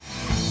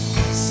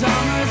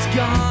was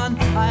gone.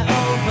 I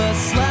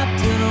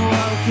overslept and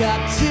woke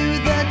up to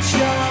the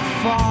chill of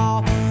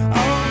fall.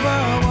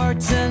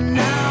 Overworked and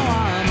now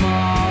I'm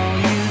all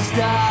used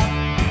up.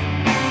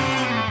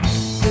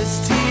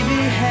 This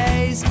TV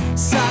haze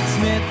sucks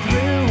me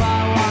through.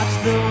 I watch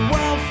the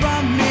world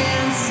from the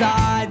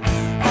inside.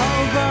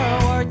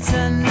 Overworked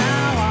and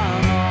now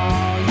I'm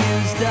all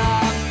used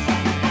up.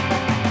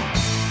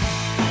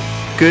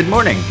 Good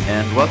morning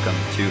and welcome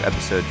to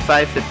episode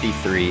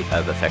 553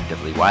 of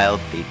Effectively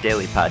Wild, the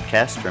daily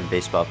podcast from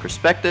Baseball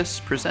Prospectus,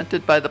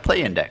 presented by the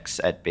Play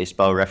Index at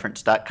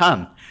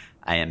baseballreference.com.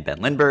 I am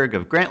Ben Lindbergh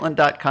of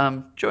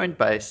Grantland.com, joined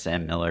by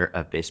Sam Miller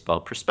of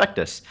Baseball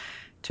Prospectus.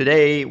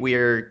 Today we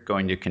are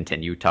going to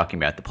continue talking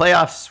about the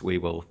playoffs. We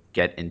will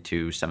get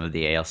into some of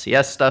the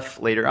ALCS stuff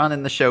later on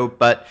in the show,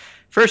 but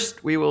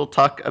first we will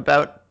talk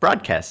about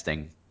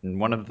broadcasting. And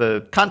one of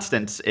the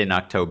constants in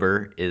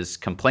October is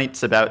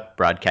complaints about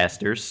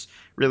broadcasters,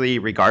 really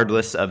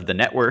regardless of the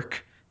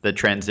network. The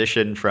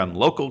transition from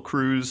local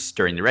crews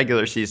during the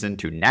regular season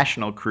to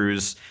national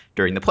crews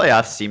during the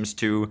playoffs seems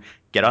to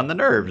get on the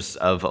nerves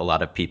of a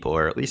lot of people,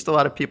 or at least a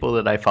lot of people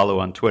that I follow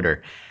on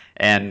Twitter.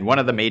 And one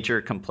of the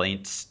major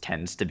complaints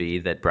tends to be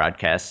that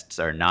broadcasts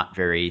are not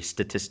very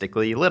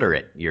statistically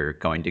literate. You're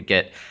going to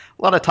get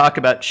a lot of talk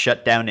about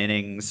shutdown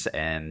innings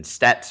and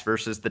stats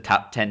versus the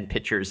top 10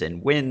 pitchers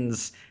in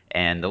wins,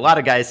 and a lot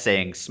of guys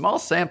saying small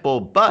sample,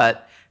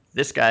 but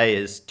this guy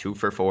is 2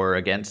 for 4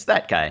 against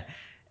that guy.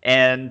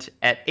 And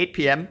at 8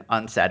 p.m.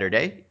 on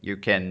Saturday, you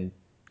can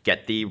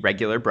get the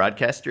regular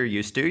broadcast you're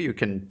used to. You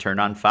can turn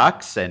on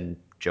Fox, and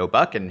Joe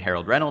Buck and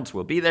Harold Reynolds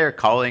will be there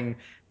calling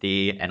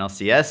the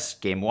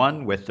NLCS Game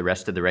 1 with the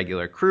rest of the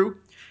regular crew.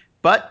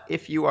 But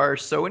if you are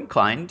so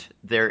inclined,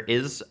 there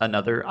is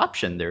another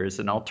option. There is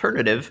an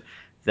alternative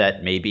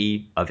that may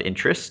be of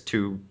interest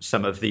to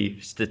some of the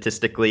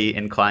statistically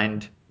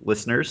inclined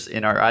listeners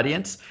in our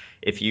audience.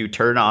 If you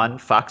turn on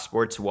Fox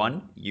Sports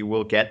 1, you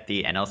will get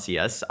the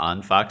NLCS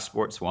on Fox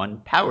Sports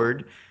 1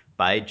 powered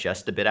by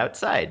Just a Bit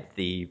Outside,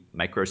 the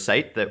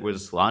microsite that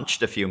was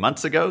launched a few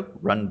months ago,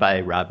 run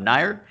by Rob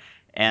Neyer.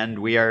 And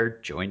we are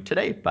joined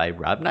today by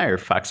Rob Neyer,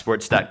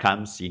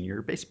 FoxSports.com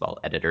senior baseball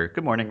editor.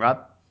 Good morning,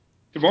 Rob.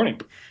 Good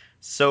morning.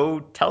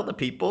 So tell the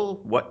people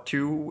what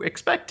to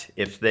expect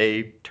if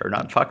they turn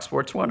on Fox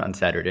Sports 1 on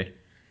Saturday.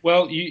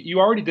 Well, you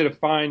already did a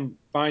fine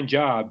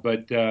job,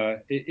 but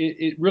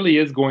it really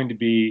is going to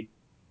be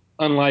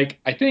unlike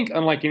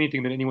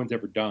anything that anyone's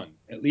ever done,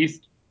 at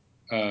least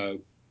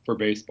for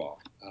baseball.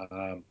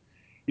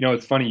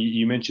 It's funny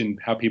you mentioned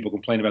how people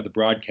complain about the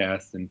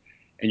broadcast, and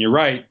you're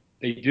right,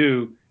 they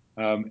do.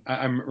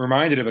 I'm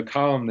reminded of a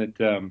column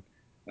that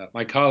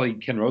my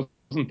colleague Ken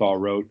Rosenthal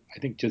wrote, I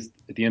think just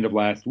at the end of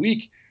last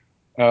week,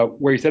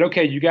 where he said,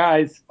 "Okay, you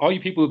guys, all you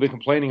people who've been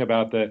complaining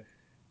about the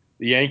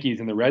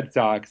Yankees and the Red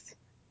Sox,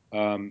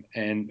 and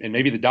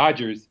maybe the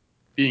Dodgers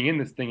being in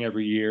this thing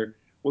every year,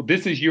 well,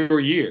 this is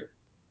your year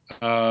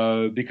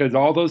because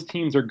all those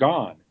teams are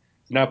gone.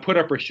 So now put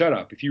up or shut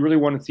up. If you really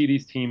want to see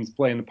these teams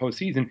play in the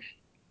postseason,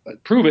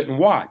 prove it and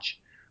watch."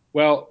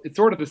 Well, it's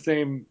sort of the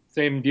same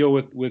deal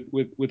with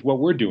what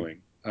we're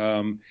doing.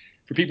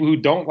 For people who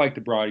don't like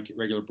the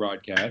regular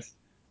broadcast,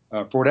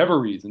 for whatever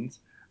reasons,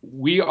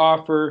 we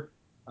offer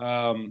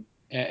an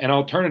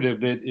alternative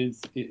that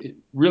it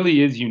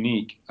really is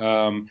unique.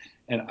 And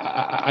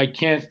I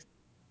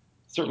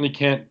certainly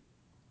can't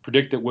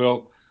predict that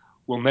we'll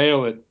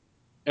nail it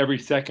every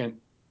second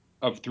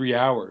of 3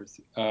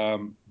 hours.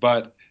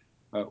 But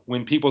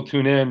when people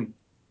tune in,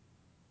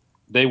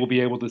 they will be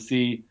able to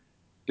see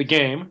the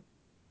game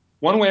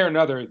one way or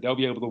another. They'll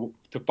be able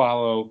to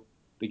follow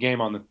the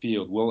game on the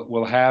field.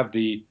 We'll have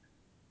the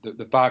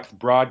Fox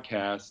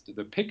broadcast.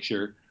 The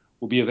picture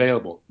will be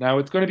available. Now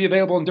it's going to be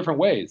available in different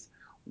ways.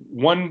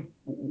 One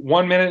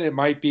minute it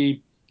might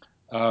be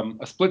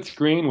a split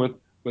screen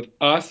with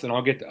us, and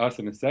I'll get to us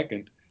in a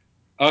second.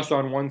 Us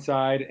on one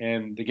side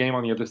and the game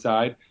on the other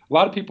side. A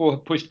lot of people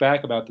have pushed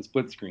back about the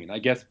split screen, I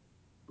guess,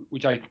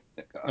 which I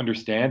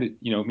understand. It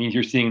means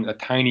you're seeing a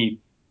tiny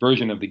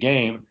version of the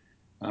game,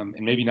 and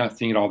maybe not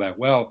seeing it all that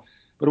well.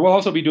 But we'll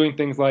also be doing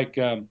things like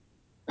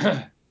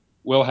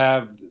we'll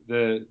have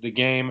the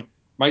game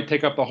might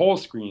take up the whole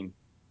screen,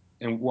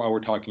 and while we're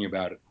talking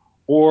about it,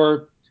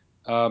 or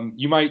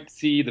you might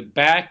see the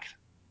back,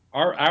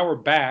 our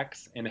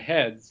backs and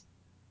heads,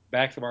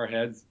 backs of our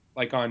heads,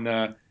 like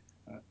on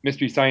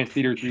Mystery Science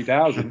Theater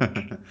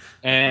 3000,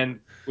 and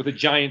with a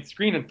giant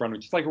screen in front of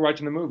it, just like we're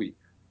watching the movie.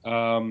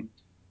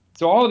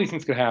 So all of these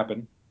things could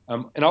happen.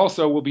 And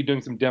also, we'll be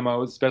doing some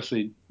demos,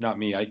 especially not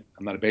me. I'm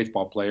not a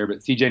baseball player, but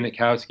CJ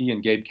Nitkowski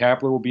and Gabe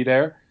Kapler will be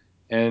there,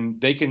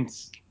 and they can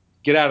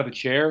get out of the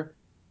chair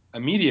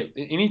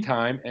immediately,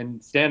 anytime,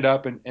 and stand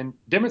up and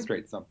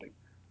demonstrate something,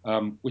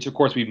 which, of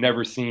course, we've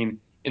never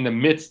seen in the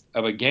midst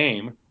of a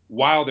game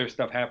while there's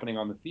stuff happening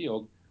on the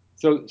field.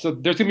 So there's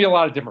going to be a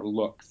lot of different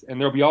looks,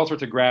 and there'll be all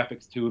sorts of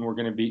graphics too. And we're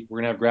going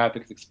to have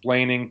graphics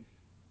explaining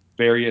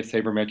various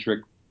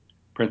sabermetric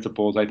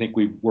principles. I think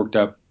we've worked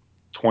up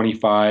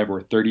 25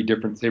 or 30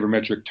 different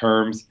sabermetric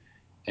terms,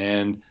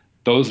 and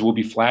those will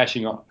be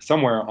flashing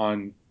somewhere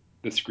on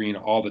the screen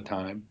all the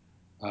time.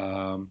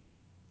 Um,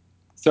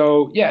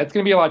 so yeah, it's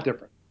going to be a lot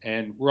different.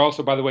 And we're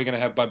also, by the way, going to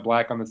have Bud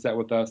Black on the set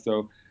with us,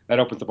 so that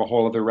opens up a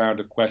whole other round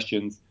of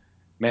questions,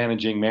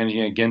 managing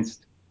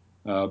against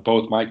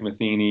both Mike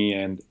Matheny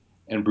and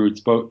Bruce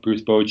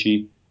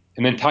Bochy,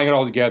 and then tying it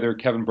all together.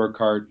 Kevin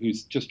Burkhardt,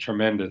 who's just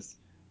tremendous.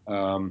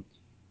 Um,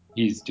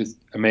 he's just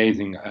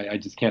amazing. I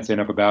just can't say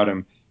enough about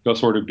him. He'll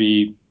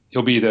be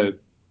the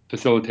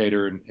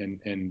facilitator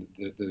and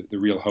the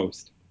real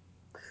host.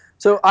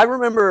 So I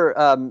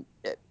remember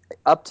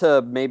up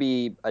to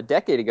maybe a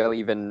decade ago,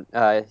 even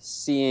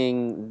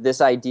seeing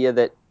this idea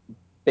that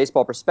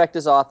baseball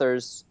prospectus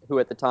authors, who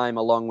at the time,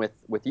 along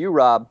with you,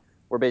 Rob,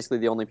 were basically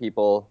the only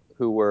people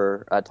who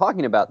were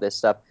talking about this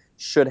stuff,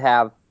 should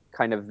have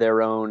kind of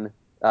their own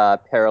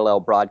parallel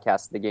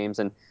broadcast of the games.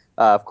 And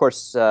of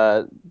course,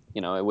 it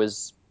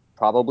was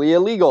probably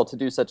illegal to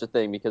do such a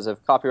thing because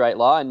of copyright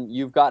law, and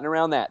you've gotten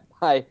around that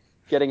by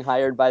getting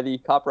hired by the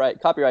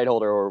copyright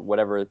holder or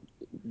whatever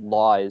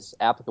law is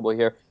applicable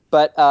here.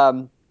 But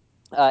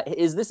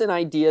is this an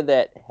idea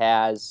that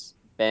has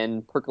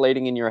been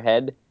percolating in your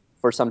head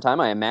for some time?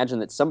 I imagine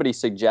that somebody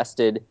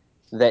suggested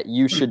that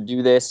you should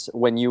do this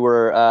when you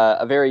were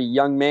a very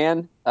young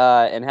man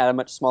and had a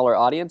much smaller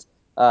audience.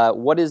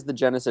 What is the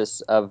genesis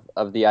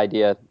of the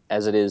idea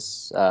as it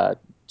is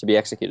to be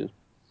executed?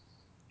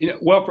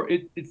 Well,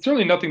 it's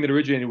certainly nothing that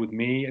originated with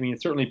me. I mean,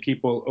 it's certainly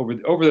people over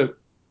the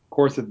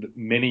course of the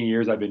many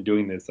years I've been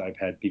doing this, I've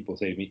had people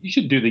say to me, "You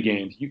should do the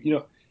games."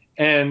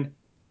 And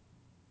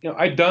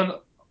I've done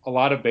a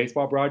lot of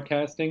baseball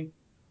broadcasting,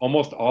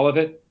 almost all of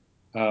it.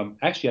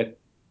 Actually,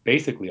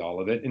 basically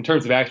all of it in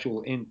terms of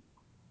actual in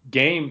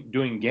game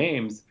doing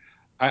games.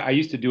 I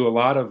used to do a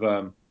lot of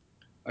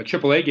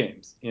AAA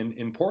games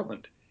in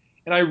Portland,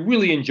 and I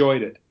really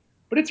enjoyed it.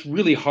 But it's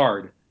really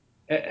hard.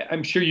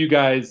 I'm sure you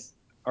guys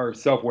are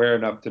self-aware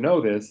enough to know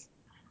this.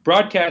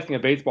 Broadcasting a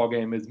baseball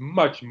game is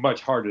much,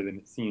 much harder than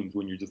it seems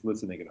when you're just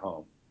listening at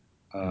home.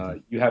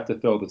 You have to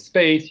fill the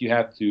space. You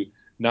have to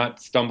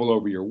not stumble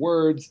over your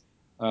words.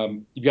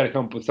 You've got to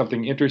come up with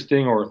something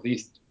interesting, or at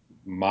least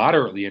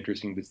moderately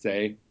interesting to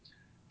say,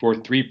 for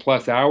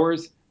 3+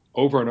 hours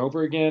over and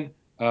over again.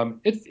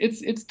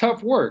 It's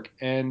tough work,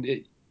 and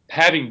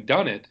having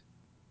done it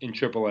in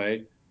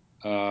AAA,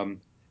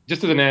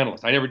 just as an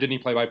analyst, I never did any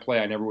play-by-play.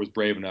 I never was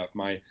brave enough.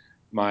 The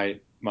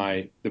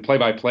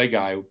play-by-play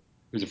guy,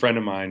 who's a friend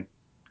of mine,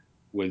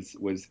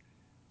 was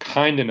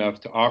kind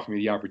enough to offer me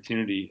the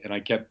opportunity, and I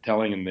kept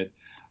telling him that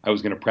I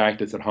was going to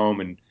practice at home,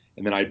 and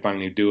then I'd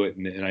finally do it,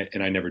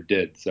 and I never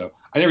did. So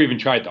I never even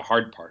tried the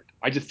hard part.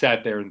 I just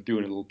sat there and threw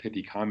in a little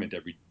pithy comment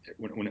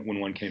when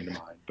one came to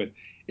mind. But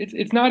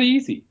it's not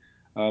easy.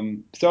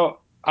 So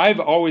I've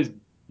always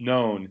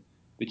known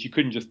that you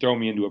couldn't just throw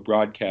me into a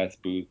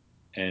broadcast booth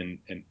and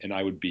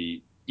I would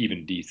be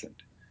even decent.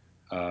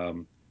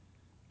 Um,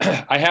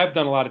 I have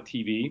done a lot of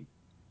TV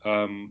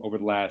over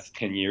the last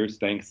 10 years,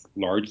 thanks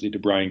largely to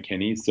Brian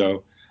Kenny.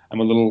 So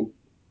I'm a little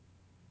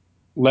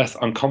less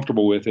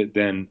uncomfortable with it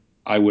than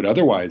I would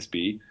otherwise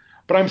be.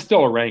 But I'm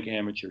still a rank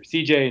amateur.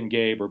 CJ and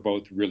Gabe are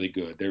both really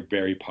good. They're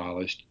very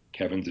polished.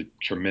 Kevin's a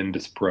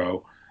tremendous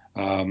pro.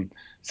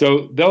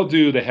 So they'll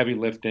do the heavy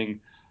lifting.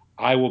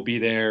 I will be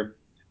there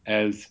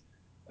as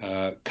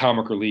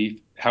comic relief,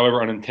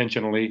 however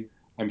unintentionally,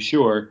 I'm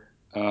sure.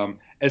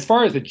 As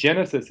far as the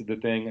genesis of the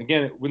thing,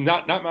 again, it was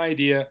not my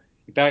idea.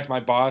 In fact,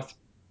 my boss,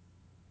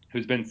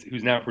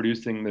 who's now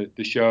producing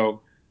the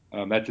show,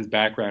 that's his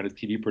background, is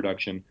TV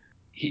production.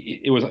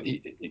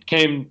 It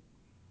came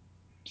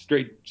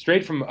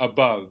straight from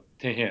above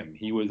to him.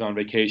 He was on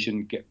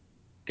vacation,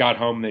 got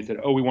home, and they said,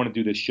 "Oh, we want to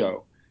do this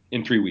show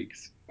in 3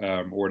 weeks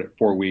or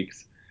 4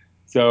 weeks."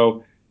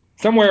 So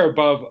somewhere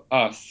above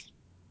us,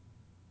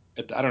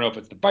 I don't know if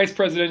it's the vice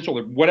presidential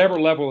or whatever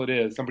level it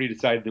is, somebody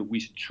decided that we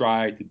should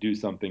try to do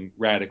something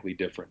radically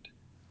different,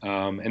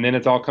 and then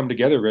it's all come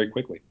together very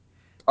quickly.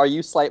 Are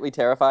you slightly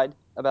terrified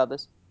about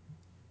this?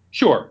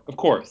 Sure, of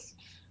course.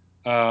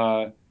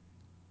 Uh,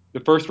 the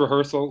first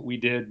rehearsal we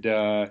did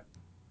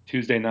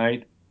Tuesday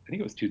night. I think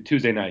it was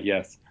Tuesday night.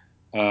 Yes,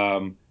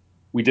 um,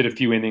 we did a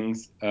few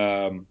innings,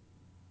 and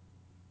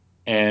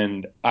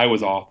I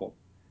was awful.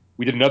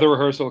 We did another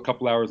rehearsal a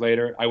couple hours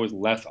later. I was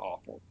less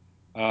awful.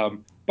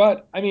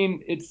 But I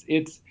mean, it's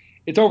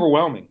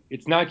overwhelming.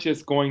 It's not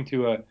just going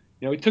to a.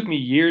 It took me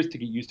years to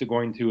get used to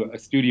going to a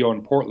studio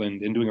in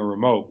Portland and doing a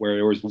remote where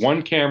there was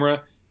one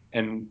camera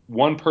and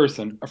one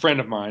person, a friend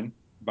of mine,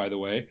 by the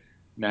way,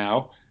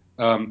 now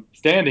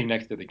standing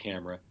next to the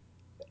camera.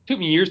 It took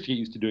me years to get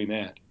used to doing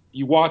that.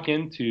 You walk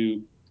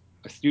into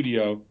a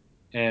studio,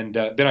 and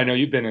Ben, I know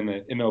you've been in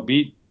the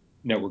MLB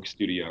network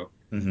studio,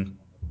 Mm-hmm.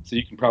 so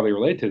you can probably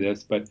relate to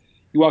this. But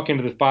you walk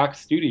into the Fox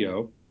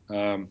studio,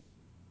 um,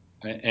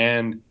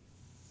 and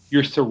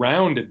you're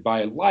surrounded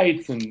by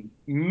lights and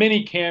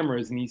many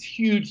cameras and these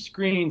huge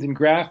screens and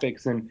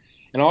graphics and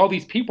all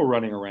these people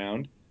running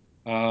around.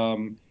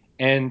 Um,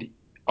 and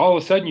all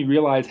of a sudden, you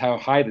realize how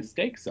high the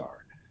stakes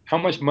are, how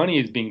much money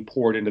is being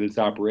poured into this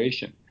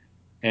operation.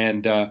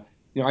 And I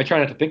try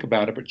not to think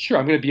about it, but sure,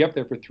 I'm going to be up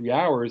there for 3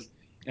 hours,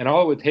 and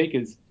all it would take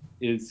is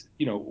is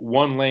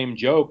one lame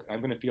joke, I'm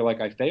going to feel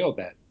like I failed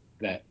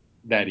that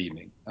that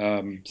evening.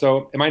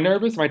 So am I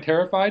nervous? Am I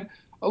terrified?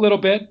 A little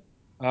bit.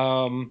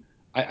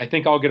 I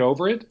think I'll get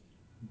over it,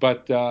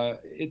 but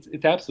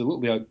it's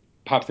absolutely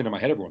pops into my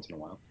head every once in a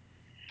while.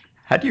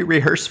 How do you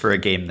rehearse for a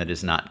game that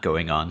is not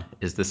going on?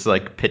 Is this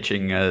like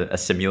pitching a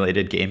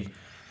simulated game?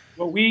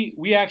 Well,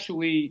 we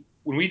actually,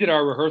 when we did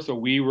our rehearsal,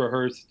 we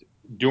rehearsed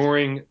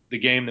during the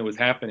game that was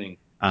happening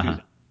Uh-huh.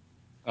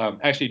 Tuesday.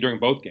 Actually, during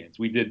both games,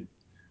 we did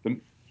the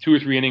 2 or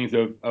 3 innings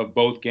of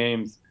both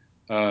games,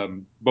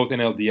 both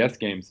NLDS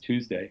games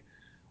Tuesday.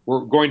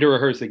 We're going to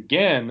rehearse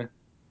again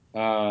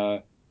uh,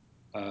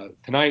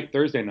 tonight,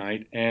 Thursday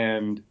night,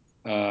 and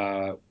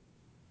uh,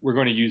 we're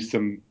going to use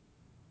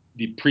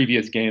the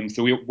previous games,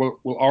 so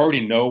we'll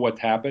already know what's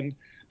happened.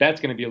 That's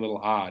going to be a little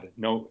odd,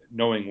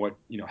 knowing what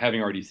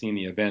having already seen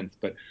the events.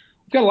 But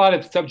we've got a lot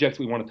of subjects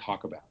we want to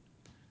talk about.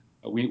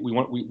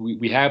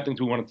 We have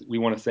things we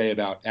want to say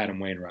about Adam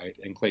Wainwright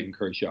and Clayton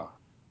Kershaw.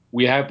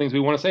 We have things we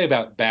want to say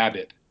about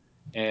BABIP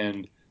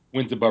and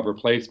wins above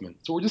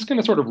replacement. So we're just going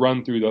to sort of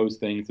run through those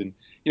things, and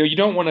you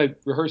don't want to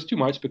rehearse too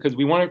much because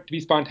we want it to be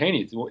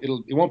spontaneous.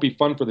 It won't be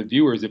fun for the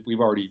viewers if we've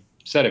already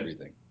said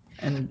everything.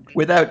 And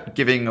without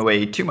giving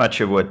away too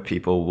much of what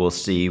people will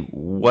see,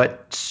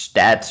 what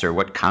stats or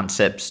what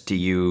concepts do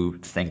you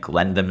think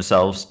lend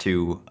themselves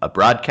to a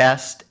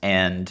broadcast?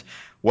 And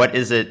what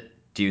is it,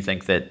 do you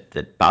think,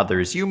 that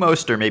bothers you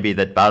most, or maybe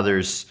that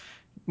bothers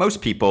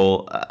most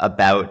people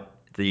about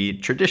the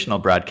traditional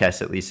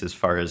broadcast, at least as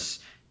far as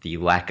the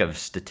lack of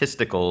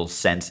statistical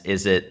sense?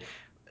 Is it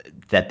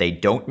that they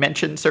don't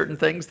mention certain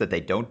things, that they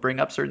don't bring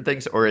up certain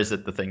things, or is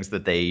it the things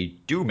that they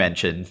do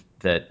mention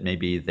that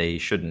maybe they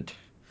shouldn't?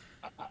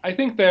 I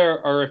think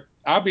there are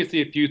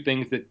obviously a few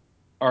things that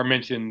are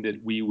mentioned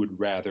that we would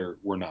rather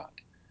were not.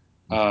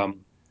 The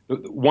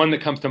one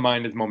that comes to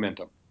mind is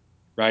momentum,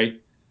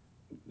 right?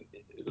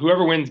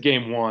 Whoever wins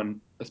game one,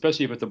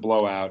 especially if it's a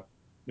blowout,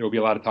 there will be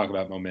a lot of talk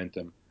about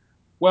momentum.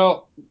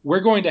 Well,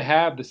 we're going to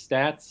have the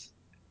stats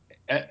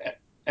at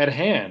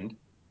hand.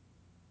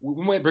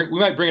 We might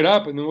bring it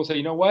up, and then we'll say,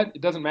 you know what?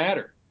 It doesn't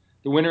matter.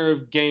 The winner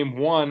of game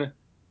one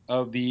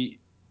of the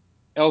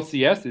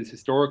LCSs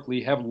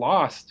historically have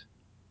lost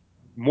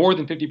more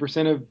than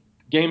 50% of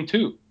game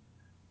two.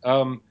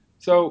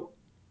 So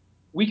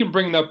we can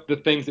bring up the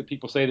things that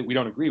people say that we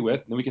don't agree with,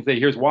 and then we can say,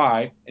 here's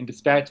why, and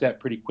dispatch that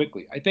pretty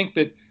quickly. I think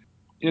that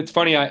it's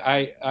funny.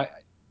 I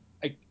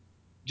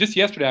just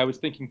yesterday I was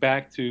thinking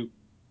back to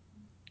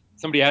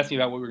somebody asked me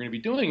about what we were going to be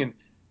doing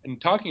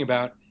and talking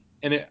about,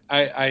 and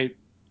I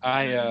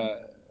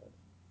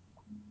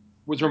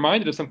was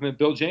reminded of something that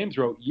Bill James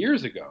wrote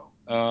years ago,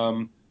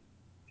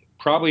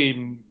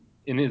 probably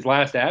in his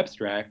last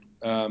abstract,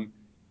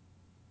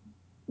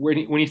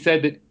 when he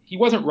said that he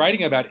wasn't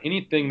writing about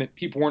anything that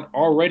people weren't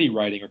already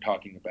writing or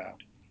talking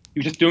about. He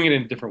was just doing it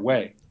in a different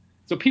way.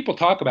 So people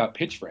talk about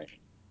pitch framing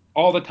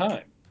all the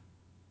time.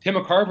 Tim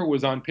McCarver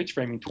was on pitch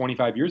framing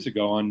 25 years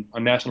ago on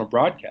national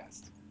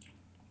broadcasts.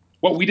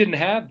 What we didn't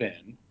have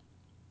then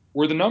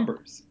were the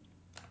numbers.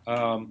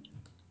 Um,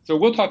 so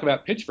we'll talk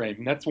about pitch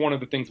framing. That's one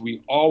of the things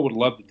we all would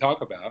love to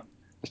talk about,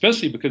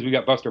 especially because we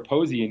got Buster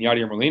Posey and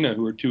Yadier Molina,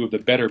 who are two of the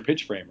better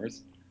pitch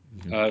framers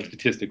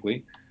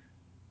statistically.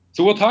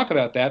 So we'll talk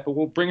about that, but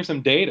we'll bring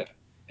some data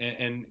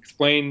and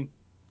explain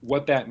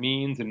what that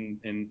means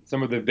and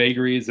some of the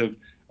vagaries of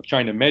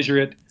trying to measure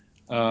it.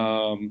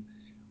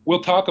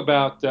 We'll talk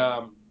about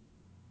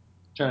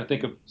trying to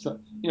think of some,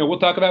 we'll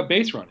talk about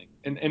base running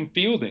and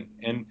fielding,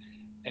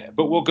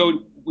 but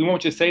we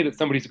won't just say that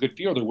somebody's a good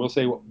fielder. We'll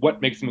say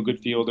what makes them a good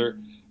fielder,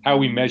 how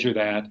we measure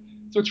that.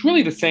 So it's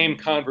really the same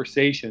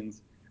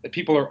conversations that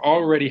people are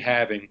already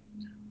having.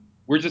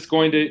 We're just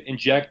going to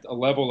inject a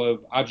level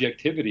of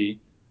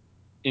objectivity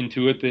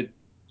into it that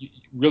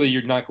really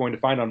you're not going to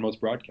find on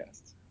most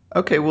broadcasts.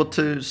 Okay, well,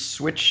 to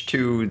switch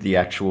to the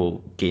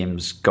actual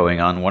games going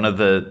on, one of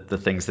the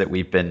things that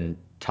we've been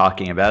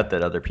talking about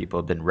that other people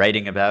have been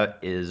writing about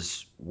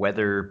is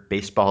whether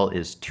baseball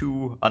is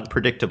too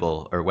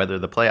unpredictable or whether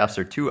the playoffs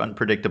are too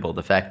unpredictable.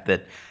 The fact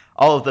that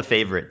all of the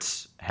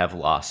favorites have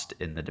lost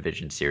in the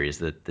division series,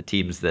 the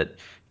teams that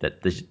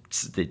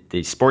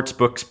the sports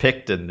books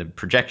picked and the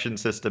projection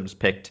systems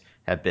picked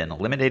have been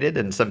eliminated,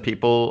 and some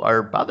people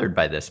are bothered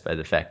by this, by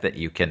the fact that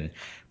you can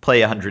play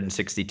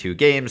 162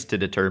 games to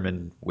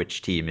determine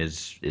which team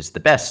is the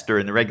best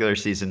during the regular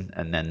season,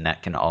 and then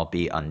that can all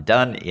be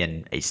undone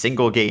in a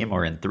single game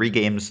or in 3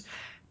 games.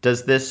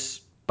 Does this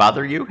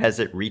bother you? Has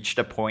it reached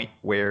a point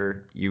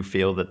where you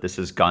feel that this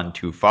has gone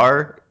too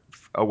far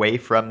away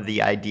from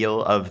the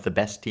ideal of the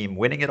best team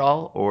winning it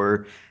all,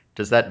 or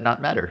does that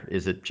not matter?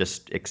 Is it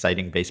just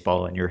exciting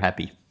baseball and you're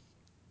happy?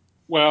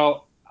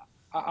 Well,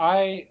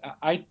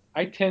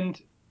 I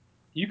tend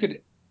you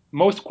could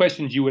most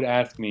questions you would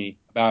ask me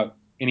about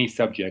any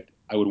subject,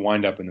 I would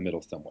wind up in the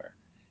middle somewhere,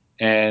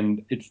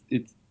 and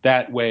it's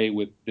that way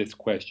with this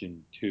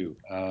question too.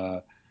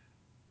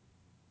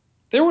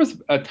 There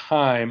was a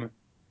time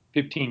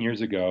 15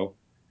 years ago,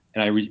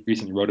 and I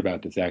recently wrote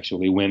about this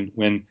actually,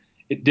 when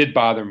it did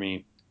bother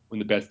me when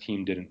the best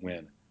team didn't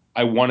win.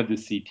 I wanted to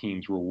see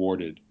teams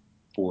rewarded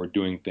for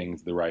doing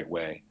things the right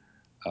way.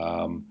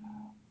 Um,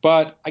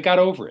 but I got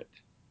over it.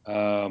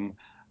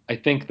 I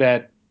think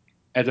that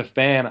as a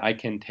fan, I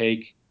can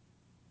take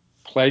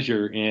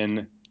pleasure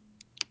in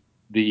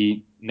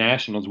the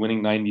Nationals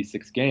winning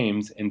 96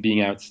 games and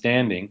being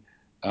outstanding.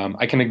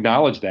 I can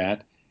acknowledge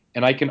that,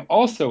 and I can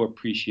also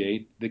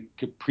appreciate the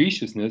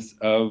capriciousness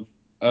of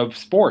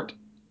sport,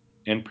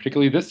 and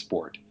particularly this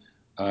sport.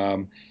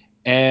 Um,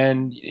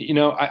 and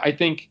I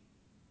think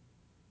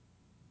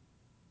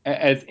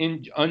as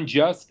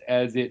unjust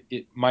as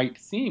it might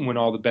seem when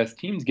all the best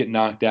teams get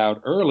knocked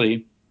out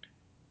early,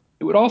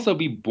 it would also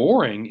be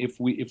boring if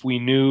we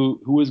knew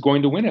who was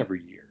going to win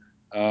every year.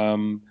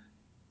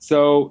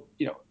 So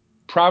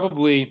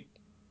probably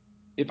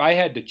if I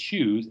had to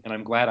choose, and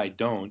I'm glad I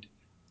don't,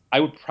 I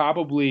would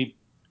probably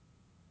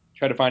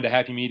try to find a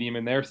happy medium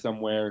in there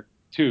somewhere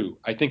too.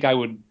 I think I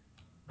would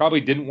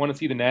probably didn't want to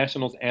see the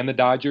Nationals and the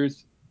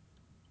Dodgers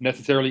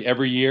necessarily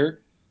every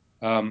year,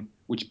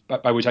 which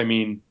by which I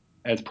mean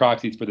as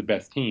proxies for the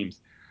best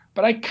teams.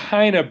 But I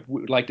kind of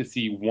would like to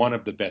see one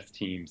of the best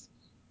teams,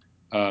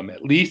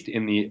 at least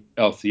in the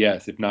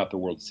LCS, if not the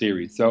World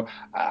Series. So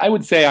I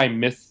would say I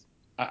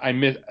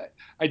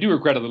do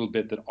regret a little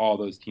bit that all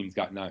those teams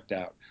got knocked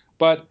out.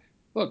 But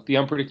look, the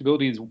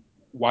unpredictability is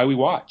why we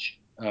watch,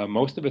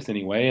 most of us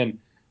anyway.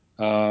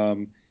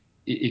 And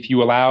if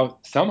you allow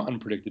some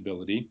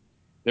unpredictability,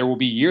 there will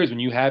be years when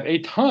you have a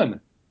ton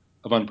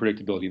of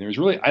unpredictability.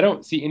 And I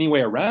don't see any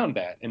way around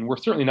that. And we're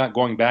certainly not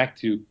going back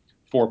to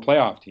 4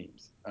 playoff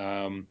teams.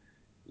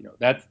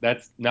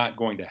 That's not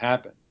going to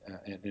happen.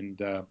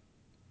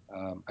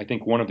 I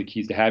think one of the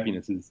keys to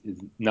happiness is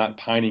not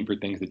pining for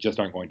things that just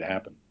aren't going to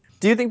happen.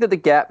 Do you think that the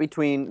gap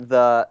between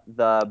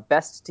the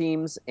best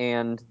teams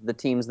and the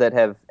teams that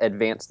have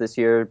advanced this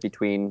year,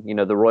 between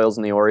the Royals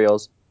and the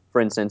Orioles,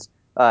 for instance,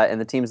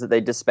 and the teams that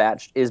they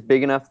dispatched, is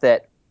big enough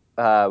that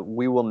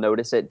we will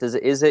notice it?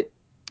 Is it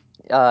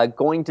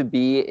going to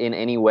be in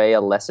any way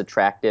a less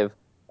attractive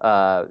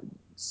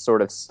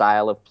sort of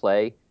style of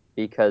play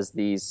because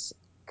these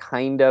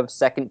kind of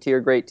second-tier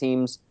great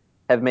teams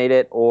have made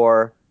it,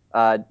 or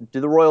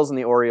do the Royals and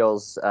the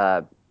Orioles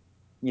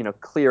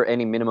clear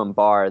any minimum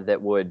bar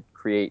that would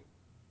create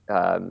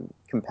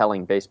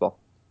compelling baseball?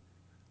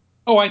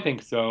 Oh, I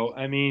think so.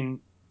 I mean,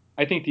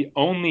 I think the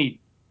only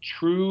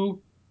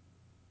true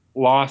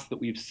loss that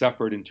we've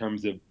suffered in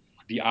terms of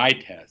the eye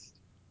test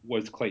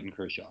was Clayton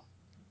Kershaw.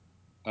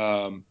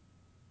 Um,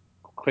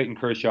 Clayton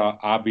Kershaw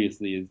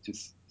obviously is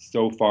just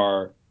so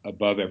far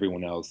above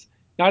everyone else,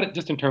 not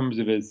just in terms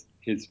of his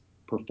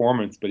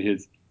performance, but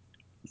his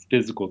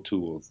physical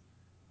tools.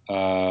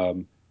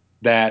 Um,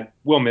 that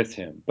we'll miss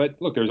him. But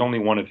look, there's only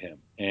one of him,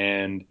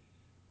 and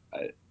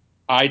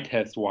eye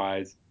test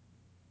wise,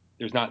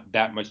 there's not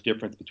that much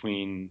difference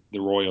between the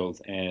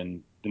Royals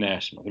and the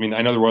Nationals. I mean,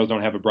 I know the Royals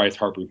don't have a Bryce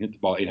Harper who can hit the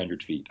ball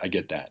 800 feet. I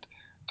get that.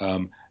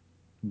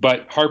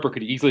 But Harper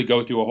could easily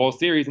go through a whole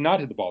series and not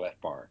hit the ball that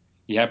far.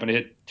 He happened to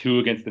hit 2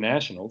 against the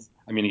Nationals.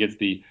 I mean, against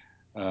the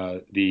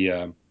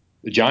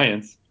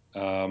Giants.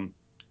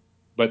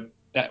 But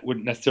that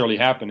wouldn't necessarily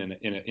happen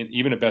in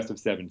even a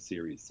best-of-7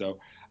 series. So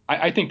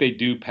I think they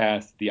do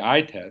pass the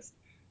eye test.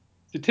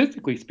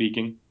 Statistically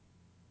speaking,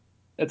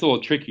 that's a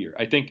little trickier.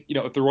 I think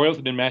if the Royals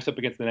had been matched up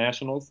against the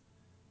Nationals,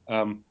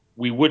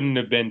 we wouldn't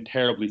have been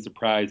terribly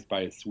surprised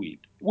by a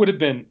sweep. It would have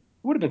been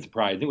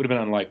surprising. It would have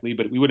been unlikely,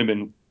 but we wouldn't have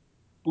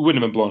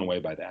been blown away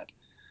by that.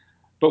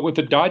 But with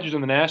the Dodgers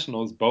and the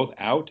Nationals both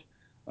out,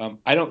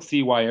 I don't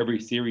see why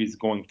every series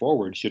going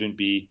forward shouldn't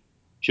be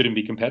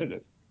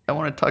competitive. I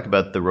want to talk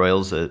about the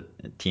Royals, a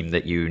team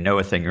that you know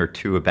a thing or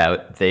two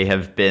about. They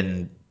have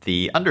been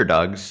the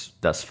underdogs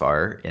thus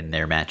far in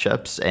their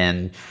matchups,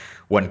 and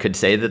one could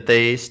say that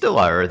they still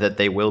are, or that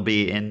they will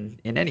be in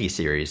any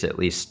series, at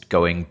least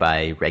going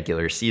by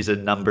regular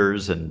season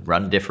numbers and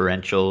run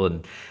differential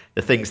and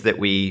the things that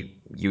we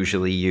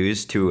usually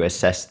use to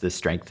assess the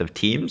strength of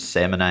teams.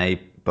 Sam and I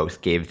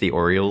both gave the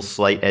Orioles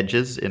slight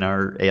edges in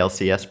our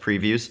ALCS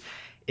previews.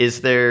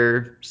 Is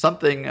there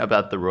something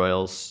about the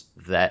Royals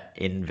that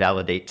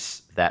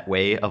invalidates that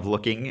way of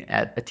looking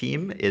at a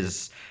team?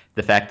 Is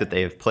the fact that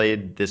they have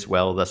played this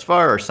well thus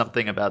far, or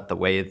something about the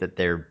way that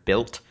they're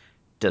built,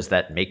 does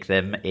that make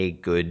them a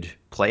good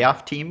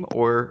playoff team,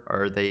 or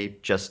are they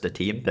just a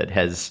team that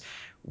has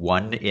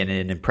won in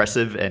an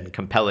impressive and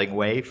compelling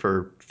way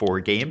for 4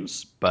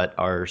 games, but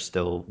are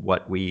still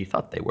what we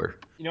thought they were?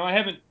 I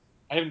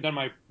haven't done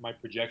my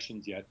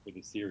projections yet for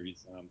the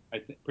series.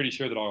 Pretty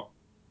sure that I'll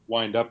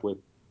wind up with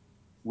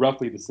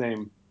roughly the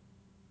same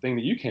thing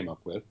that you came up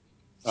with.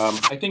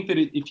 I think that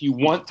if you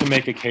want to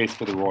make a case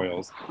for the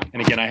Royals,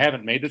 and again, I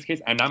haven't made this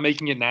case. I'm not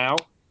making it now.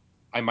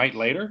 I might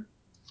later.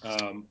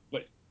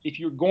 But if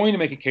you're going to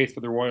make a case for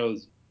the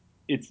Royals,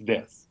 it's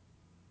this: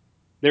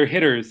 their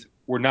hitters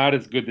were not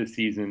as good this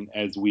season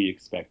as we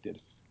expected,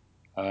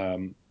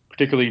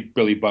 particularly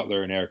Billy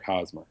Butler and Eric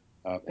Hosmer.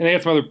 And they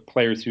have some other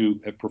players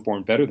who have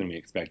performed better than we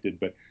expected.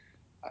 But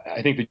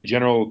I think the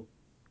general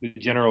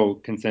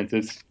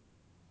consensus,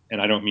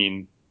 and I don't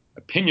mean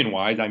opinion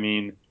wise, I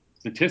mean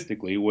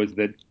statistically, was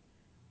that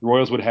the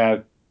Royals would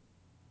have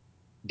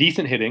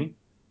decent hitting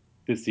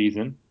this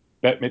season,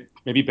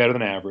 maybe better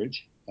than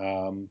average,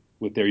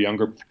 with their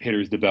younger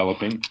hitters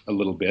developing a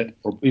little bit,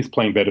 or at least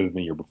playing better than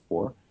the year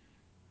before,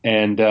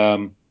 and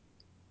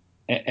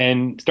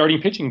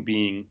starting pitching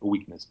being a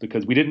weakness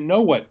because we didn't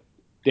know what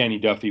Danny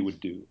Duffy would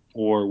do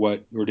or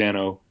what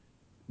Yordano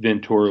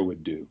Ventura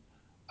would do.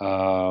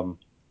 And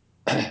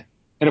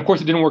of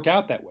course, it didn't work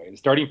out that way. The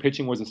starting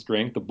pitching was a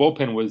strength. The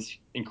bullpen was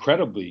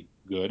incredibly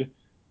good.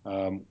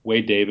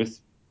 Wade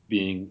Davis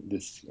being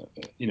this,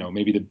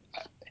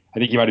 I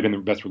think he might have been the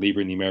best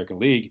reliever in the American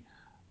League.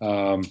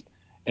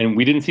 And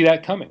we didn't see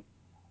that coming.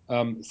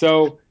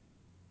 So,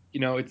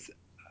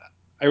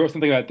 I wrote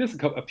something about this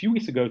a few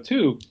weeks ago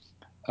too.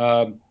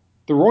 The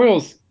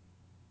Royals,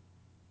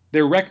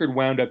 their record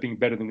wound up being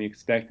better than we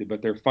expected,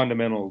 but their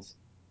fundamentals,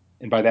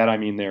 and by that I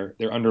mean their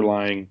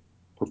underlying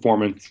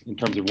performance in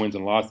terms of wins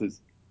and losses,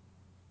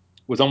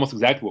 was almost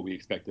exactly what we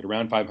expected,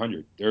 around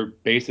 500. They're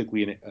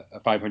basically a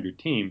 500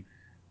 team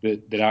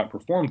that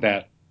outperformed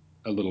that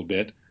a little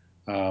bit.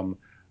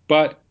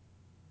 But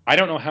I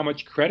don't know how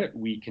much credit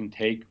we can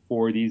take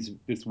for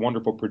this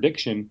wonderful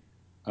prediction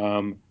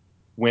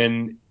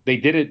when they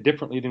did it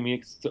differently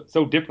than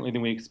so differently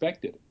than we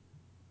expected.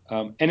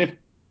 And if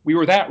we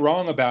were that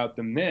wrong about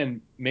them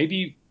then,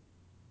 maybe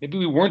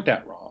we weren't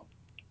that wrong.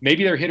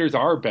 Maybe their hitters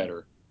are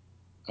better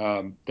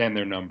than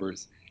their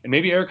numbers. And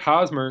maybe Eric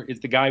Hosmer is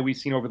the guy we've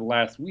seen over the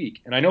last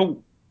week. And I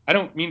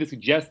don't mean to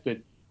suggest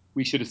that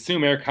we should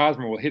assume Eric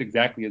Hosmer will hit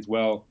exactly as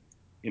well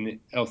in the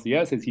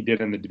LCS as he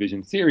did in the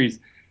division series,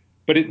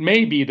 but it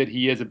may be that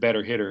he is a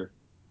better hitter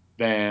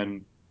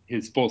than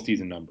his full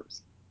season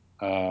numbers.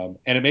 And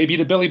it may be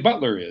that Billy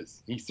Butler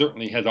is. He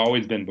certainly has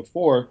always been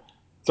before.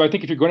 So I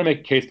think if you're going to make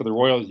a case for the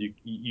Royals,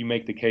 you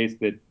make the case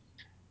that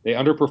they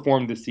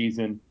underperformed this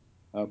season,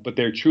 but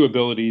their true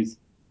abilities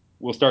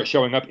will start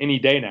showing up any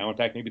day now. In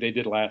fact, maybe they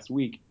did last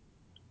week.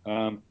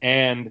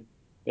 And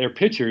their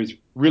pitchers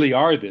really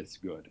are this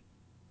good.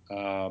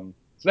 So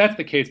that's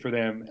the case for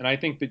them. And I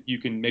think that you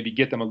can maybe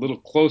get them a little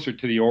closer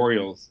to the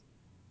Orioles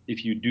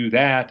if you do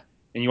that.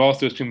 And you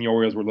also assume the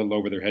Orioles were a little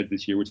over their heads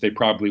this year, which they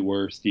probably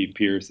were, Steve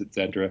Pearce, et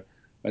cetera,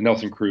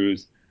 Nelson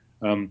Cruz.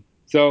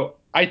 So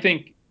I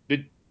think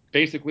that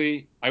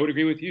basically I would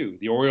agree with you.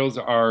 The Orioles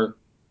are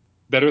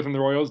better than the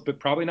Royals, but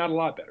probably not a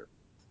lot better.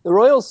 The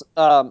Royals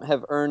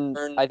have earned,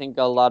 I think,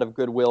 a lot of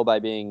goodwill by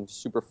being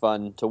super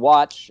fun to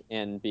watch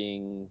and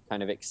being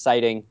kind of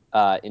exciting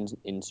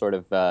in sort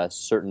of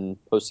certain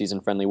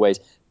postseason friendly ways.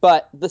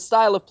 But the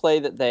style of play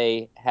that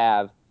they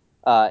have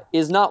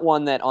is not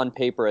one that on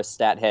paper a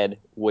stat head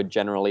would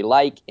generally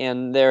like,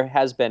 and there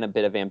has been a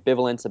bit of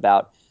ambivalence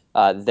about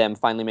them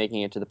finally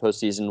making it to the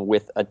postseason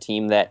with a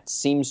team that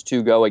seems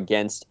to go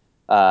against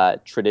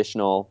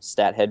traditional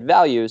stat head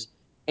values.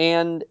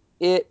 And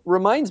it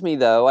reminds me,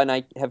 though, and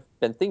I have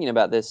been thinking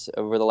about this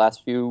over the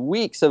last few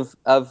weeks, of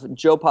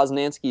Joe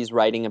Posnanski's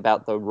writing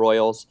about the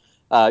Royals,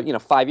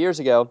 5 years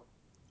ago,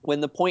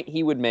 when the point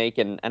he would make,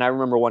 and I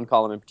remember one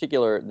column in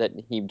particular that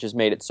he just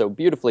made it so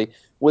beautifully,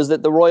 was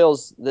that the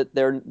Royals, that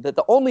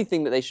the only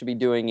thing that they should be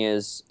doing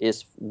is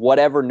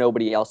whatever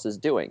nobody else is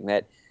doing.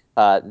 That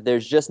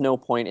there's just no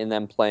point in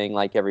them playing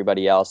like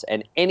everybody else,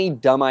 and any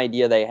dumb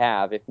idea they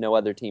have, if no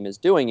other team is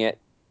doing it,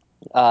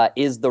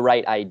 is the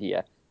right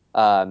idea.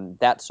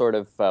 That's sort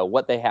of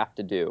what they have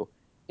to do.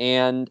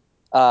 And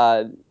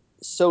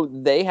so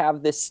they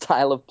have this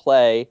style of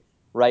play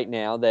right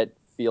now that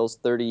feels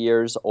 30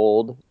 years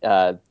old,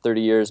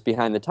 30 years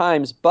behind the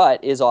times,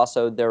 but is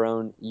also their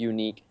own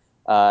unique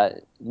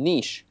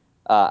niche,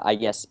 I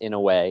guess, in a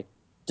way.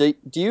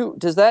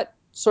 Does that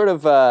sort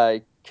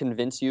of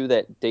convince you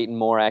that Dayton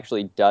Moore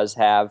actually does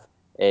have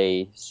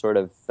a sort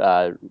of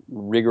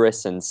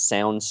rigorous and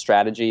sound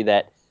strategy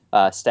that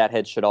stat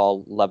heads should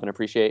all love and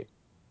appreciate?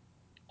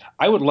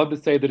 I would love to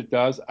say that it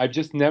does. I've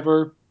just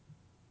never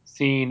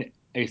seen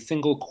a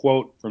single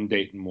quote from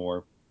Dayton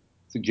Moore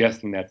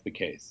suggesting that's the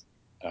case.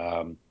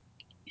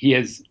 He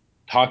has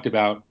talked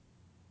about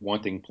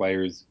wanting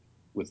players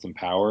with some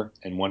power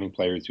and wanting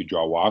players who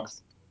draw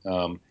walks.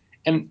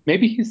 And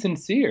maybe he's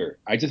sincere.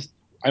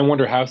 I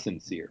wonder how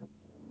sincere.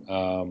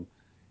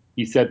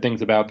 He said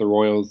things about the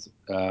Royals,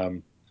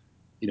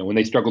 when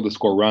they struggled to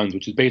score runs,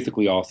 which is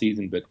basically all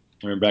season. But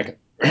I remember back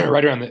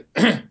right around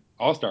the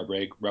All-Star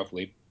break,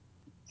 roughly,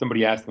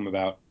 somebody asked him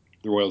about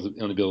the Royals'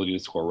 inability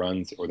to score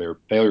runs or their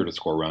failure to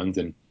score runs,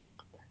 and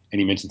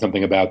he mentioned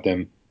something about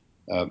them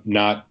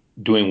not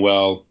doing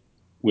well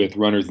with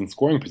runners in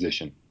scoring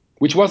position,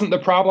 which wasn't the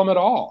problem at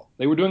all.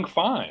 They were doing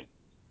fine.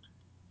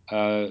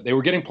 They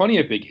were getting plenty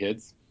of big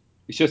hits.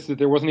 It's just that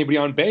there wasn't anybody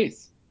on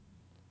base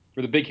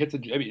for the big hits.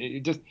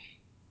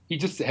 He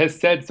just has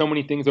said so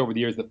many things over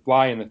the years that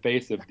fly in the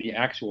face of the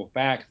actual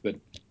facts that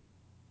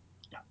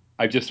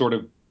I've just sort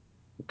of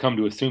come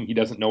to assume he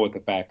doesn't know what the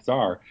facts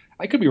are.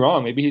 I could be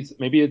wrong. Maybe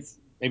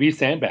he's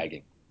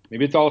sandbagging.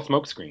 Maybe it's all a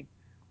smokescreen.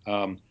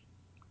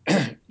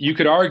 You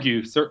could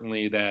argue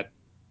certainly that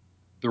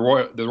the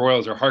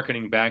Royals are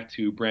hearkening back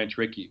to Branch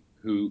Rickey,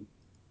 who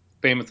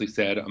famously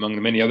said, among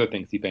the many other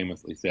things he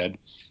famously said,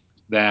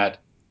 that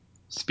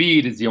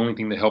speed is the only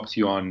thing that helps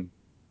you on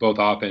both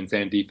offense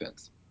and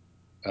defense.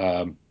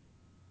 Um,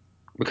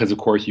 because of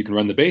course you can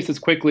run the bases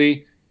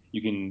quickly,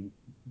 you can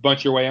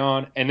bunch your way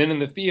on, and then in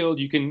the field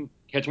you can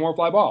catch more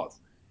fly balls.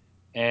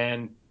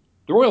 And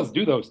the Royals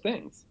do those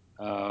things.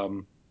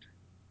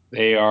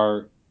 They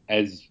are,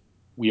 as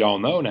we all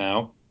know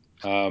now,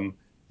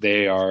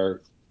 they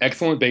are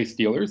excellent base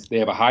stealers. They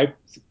have a high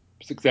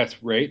success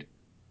rate,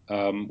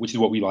 which is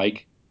what we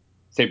like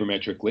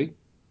sabermetrically,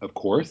 of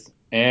course.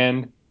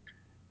 And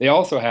they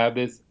also have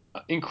this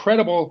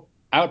incredible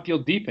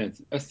outfield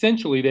defense.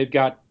 Essentially, they've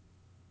got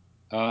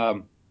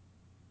um,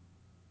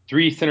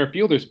 three center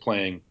fielders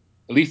playing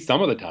at least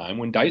some of the time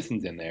when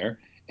Dyson's in there.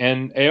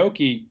 And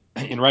Aoki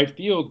in right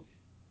field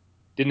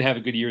didn't have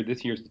a good year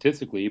this year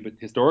statistically, but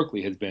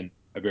historically has been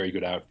a very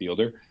good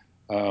outfielder.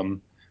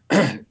 Um,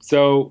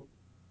 so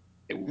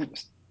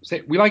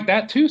we like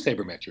that too,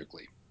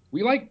 sabermetrically.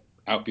 We like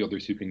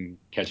outfielders who can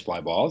catch fly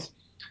balls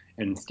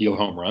and steal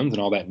home runs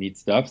and all that neat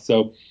stuff.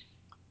 So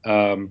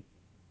um,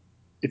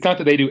 it's not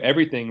that they do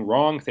everything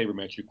wrong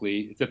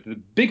sabermetrically. It's that the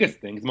biggest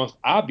things, the most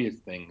obvious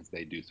things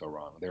they do so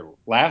wrong. They're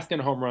last in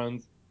home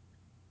runs,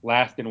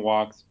 last in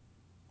walks.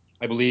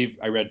 I believe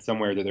I read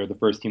somewhere that they're the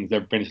first team that's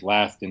ever finished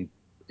last in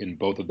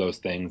both of those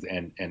things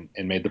and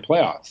made the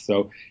playoffs.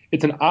 So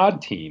it's an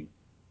odd team.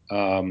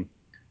 Um,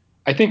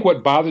 I think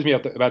what bothers me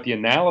about the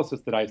analysis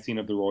that I've seen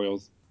of the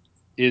Royals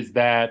is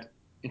that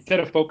instead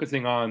of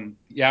focusing on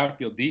the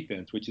outfield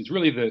defense, which is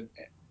really the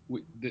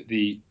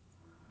the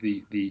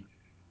the,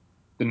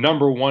 the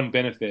number one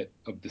benefit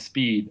of the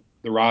speed,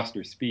 the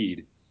roster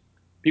speed,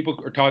 people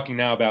are talking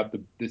now about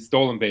the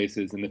stolen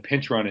bases and the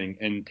pinch running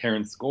and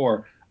Terrence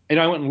Score. And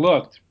I went and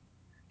looked.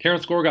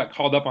 Terrence Score got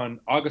called up on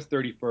August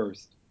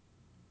 31st.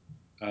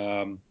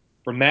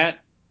 From that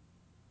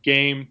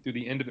game through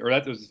the end of, or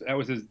that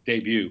was his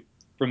debut.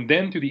 From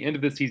then to the end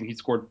of the season, he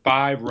scored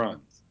 5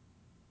 runs.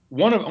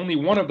 Only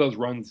one of those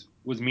runs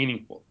was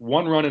meaningful.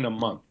 1 run in a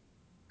month.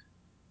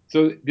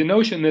 So the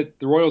notion that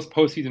the Royals'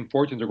 postseason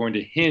fortunes are going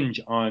to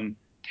hinge on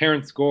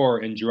Terrence Score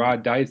and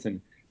Jarrod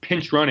Dyson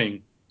pinch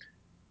running,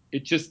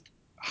 it's just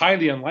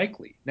highly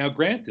unlikely. Now,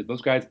 granted,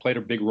 those guys played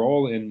a big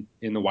role in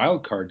the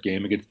wild card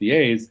game against the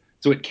A's,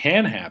 so it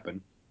can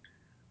happen.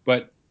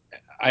 But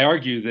I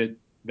argue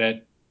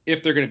that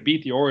if they're going to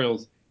beat the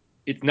Orioles,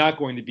 it's not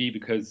going to be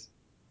because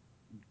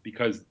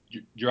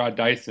Jarrod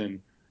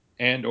Dyson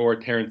and or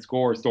Terrence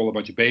Score stole a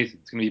bunch of bases.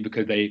 It's going to be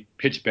because they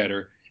pitch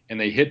better and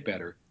they hit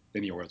better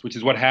than the Orioles, which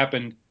is what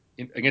happened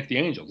against the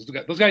Angels.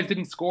 Those guys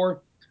didn't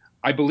score.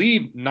 I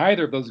believe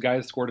neither of those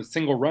guys scored a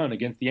single run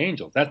against the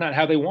Angels. That's not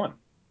how they won.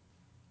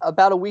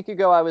 About a week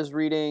ago, I was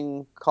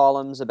reading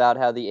columns about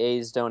how the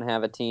A's don't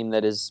have a team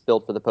that is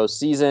built for the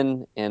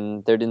postseason,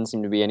 and there didn't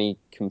seem to be any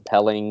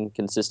compelling,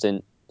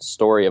 consistent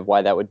story of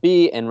why that would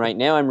be. And right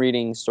now, I'm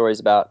reading stories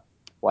about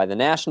why the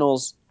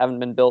Nationals haven't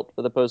been built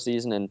for the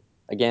postseason, and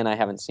again, I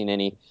haven't seen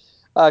any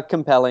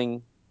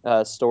compelling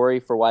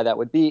story for why that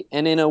would be.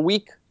 And in a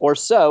week or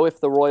so,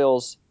 if the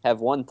Royals have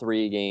won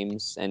 3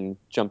 games and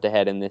jumped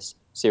ahead in this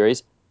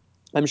series,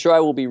 I'm sure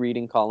I will be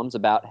reading columns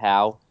about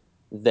how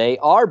they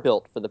are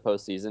built for the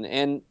postseason,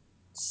 and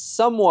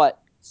somewhat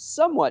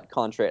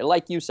contrary.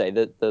 Like you say,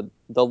 the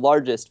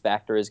largest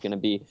factor is going to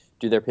be,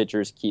 do their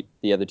pitchers keep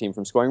the other team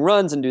from scoring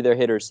runs, and do their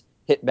hitters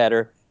hit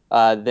better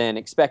than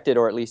expected,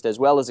 or at least as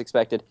well as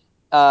expected.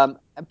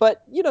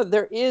 But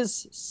there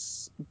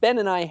is, Ben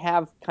and I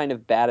have kind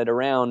of batted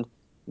around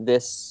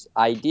this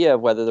idea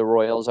of whether the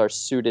Royals are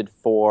suited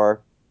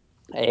for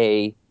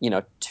a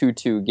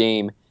 2-2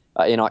 game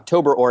in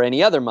October or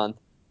any other month.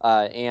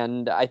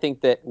 And I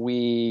think that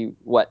we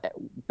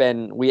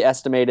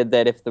estimated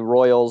that if the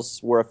Royals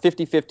were a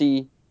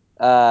 50-50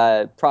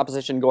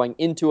 proposition going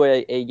into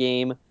a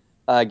game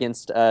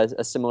against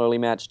a similarly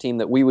matched team,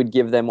 that we would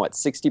give them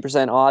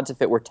 60% odds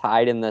if it were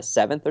tied in the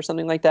 7th or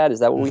something like that. Is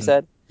that what we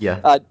said?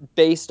 Yeah.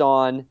 Based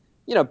on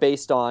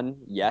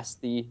yes,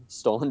 the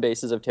stolen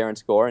bases of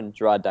Terrence Gore and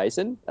Jarrod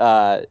Dyson,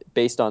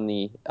 based on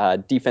the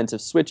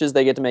defensive switches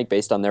they get to make,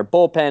 based on their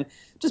bullpen,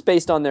 just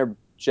based on their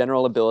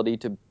general ability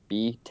to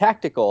be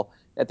tactical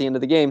at the end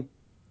of the game.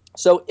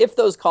 So if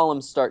those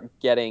columns start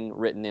getting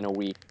written in a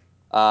week,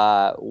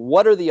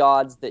 what are the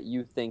odds that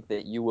you think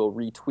that you will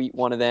retweet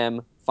one of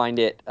them, find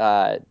it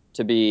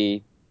to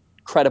be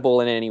credible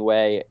in any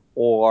way,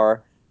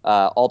 or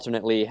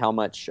alternately, how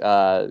much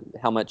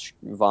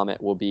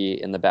vomit will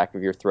be in the back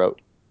of your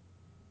throat?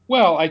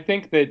 Well, I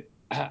think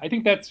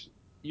that's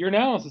your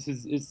analysis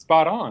is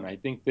spot on. I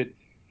think that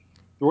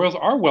the Royals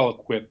are well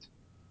equipped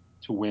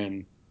to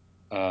win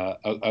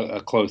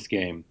a close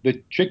game.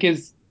 The trick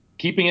is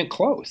keeping it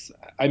close.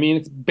 I mean,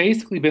 it's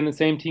basically been the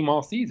same team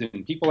all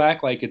season. People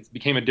act like it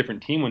became a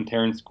different team when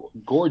Terrence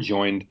Gore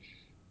joined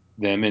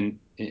them in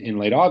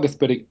late August,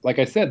 but like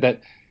I said,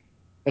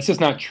 that's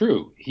just not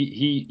true.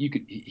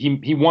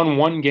 He won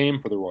one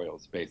game for the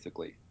Royals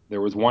basically.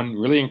 There was one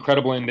really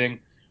incredible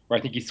ending where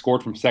I think he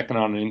scored from second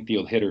on an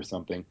infield hit or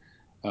something,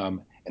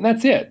 and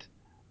that's it.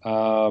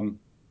 Um,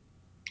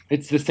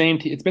 it's the same.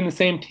 It's been the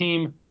same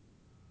team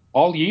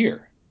all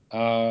year.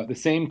 The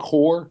same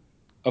core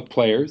of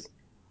players.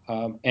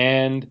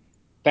 And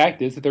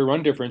fact is that their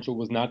run differential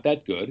was not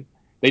that good.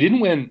 They didn't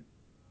win,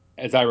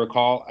 as I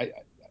recall.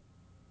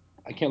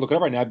 I can't look it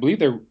up right now. I believe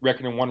their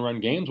record in one-run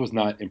games was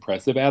not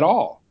impressive at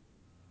all,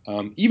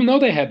 even though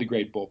they had the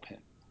great bullpen.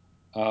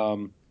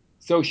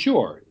 So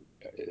sure,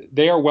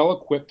 they are well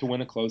equipped to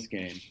win a close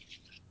game,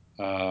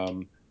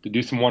 to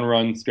do some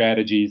one-run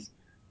strategies,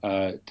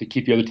 to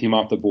keep the other team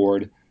off the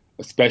board,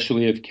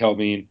 especially if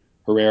Kelvin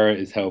Herrera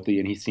is healthy,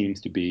 and he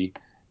seems to be.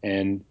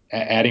 And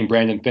adding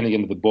Brandon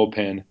Finnegan to the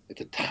bullpen,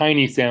 it's a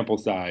tiny sample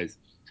size,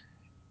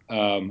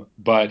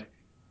 but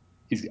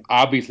he's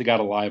obviously got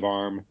a live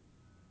arm.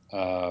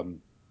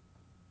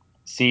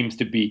 Seems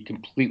to be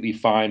completely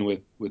fine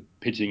with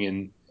pitching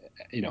in,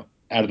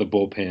 out of the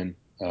bullpen,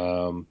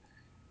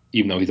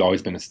 even though he's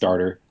always been a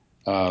starter.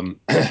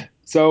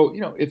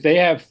 So if they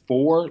have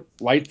four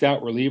lights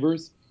out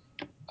relievers,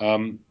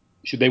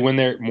 should they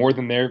win more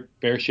than their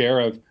fair share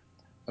of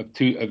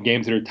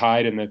games that are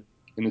tied in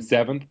the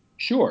seventh?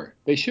 Sure,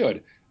 they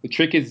should. The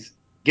trick is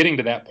getting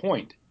to that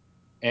point,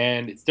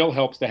 and it still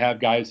helps to have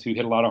guys who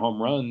hit a lot of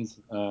home runs,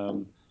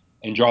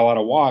 and draw a lot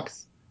of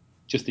walks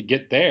just to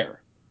get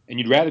there. And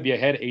you'd rather be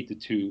ahead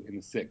 8-2 in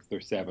the sixth or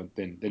seventh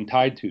than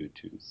tied 2-2.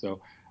 So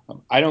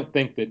I don't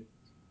think that,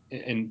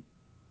 and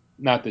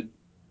not that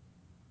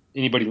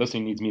anybody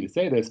listening needs me to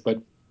say this,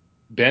 but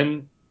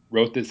Ben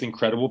wrote this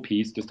incredible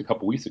piece just a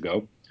couple weeks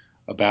ago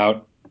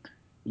about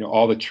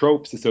all the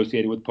tropes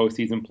associated with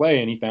postseason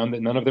play, and he found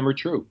that none of them are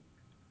true.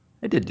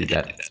 I did do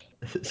that.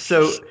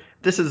 So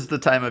this is the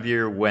time of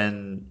year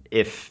when,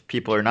 if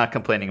people are not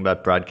complaining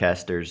about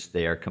broadcasters,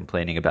 they are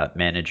complaining about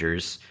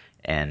managers,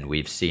 and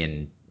we've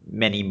seen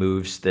many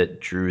moves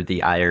that drew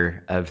the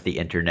ire of the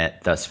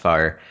internet thus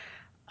far.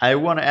 I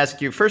want to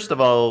ask you, first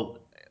of all,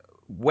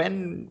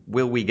 when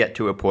will we get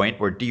to a point,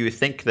 or do you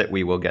think that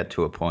we will get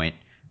to a point,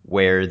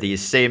 where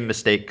these same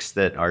mistakes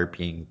that are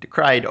being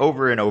decried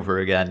over and over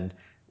again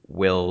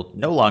will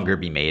no longer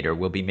be made, or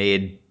will be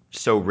made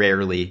so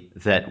rarely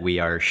that we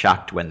are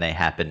shocked when they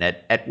happen?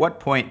 At what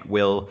point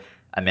will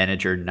a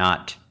manager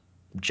not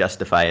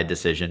justify a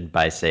decision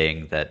by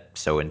saying that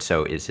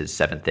so-and-so is his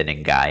seventh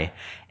inning guy?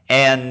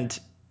 And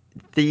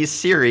these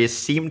series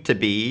seem to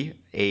be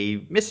a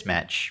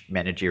mismatch,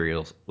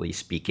 managerially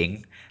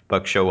speaking.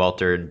 Buck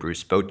Showalter and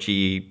Bruce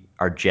Bochy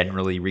are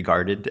generally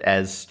regarded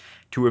as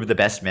two of the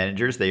best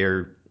managers. They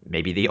are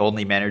maybe the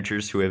only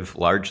managers who have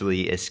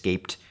largely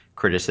escaped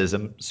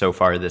criticism so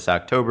far this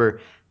October.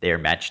 They are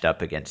matched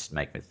up against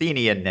Mike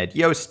Matheny and Ned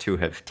Yost, who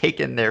have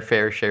taken their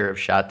fair share of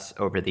shots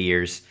over the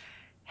years.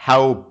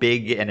 How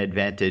big an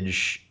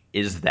advantage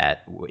is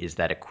that? Is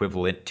that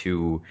equivalent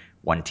to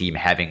one team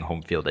having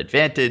home field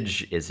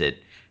advantage? Is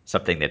it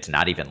something that's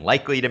not even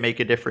likely to make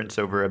a difference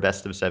over a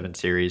best of seven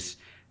series?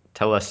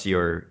 Tell us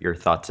your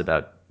thoughts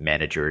about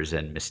managers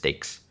and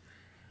mistakes.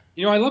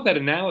 I love that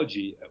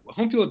analogy.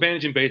 Home field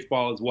advantage in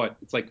baseball is what?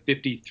 It's like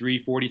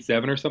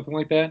 53-47 or something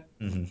like that.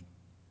 Mm-hmm.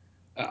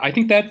 I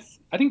think that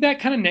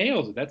kind of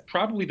nails it. That's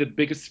probably the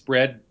biggest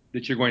spread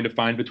that you're going to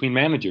find between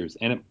managers.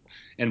 And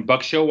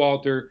Buck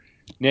Showalter,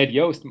 Ned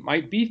Yost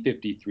might be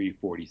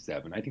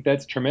 53-47. I think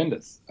that's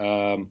tremendous.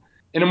 In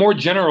a more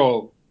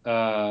general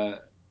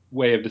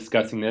way of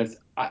discussing this,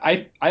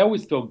 I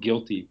always feel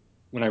guilty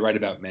when I write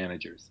about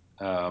managers.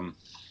 And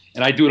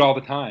I do it all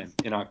the time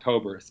in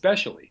October,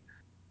 especially.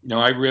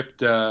 I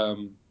ripped, I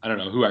don't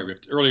know who I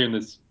ripped earlier in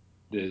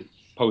the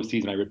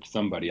postseason. I ripped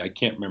somebody. I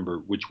can't remember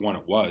which one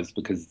it was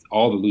because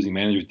all the losing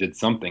managers did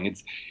something.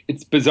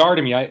 It's bizarre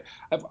to me.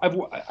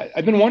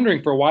 I've been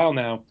wondering for a while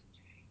now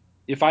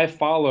if I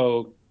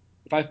followed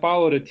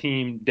a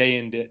team day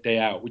in day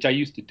out, which I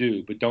used to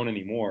do but don't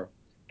anymore.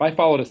 If I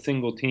followed a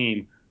single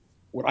team,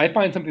 would I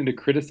find something to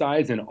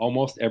criticize in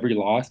almost every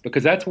loss?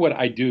 Because that's what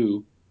I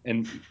do,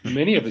 and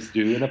many of us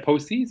do in a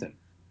postseason.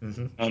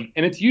 Mm-hmm.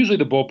 And it's usually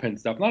the bullpen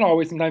stuff. Not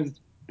always. Sometimes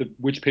it's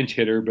which pinch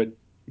hitter, but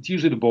it's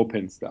usually the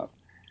bullpen stuff.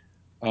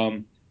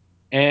 And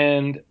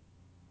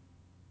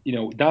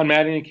Don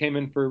Mattingly came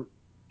in for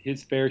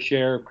his fair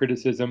share of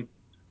criticism.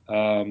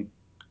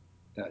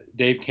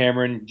 Dave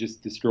Cameron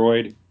just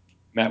destroyed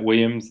Matt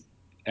Williams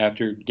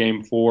after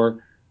Game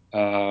 4,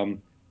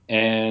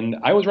 and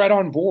I was right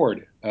on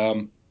board.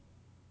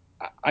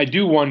 I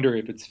do wonder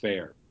if it's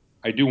fair.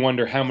 I do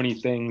wonder how many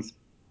things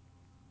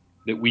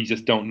that we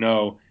just don't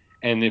know,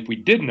 and if we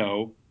did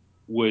know,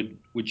 would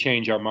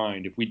change our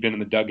mind. If we'd been in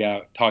the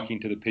dugout talking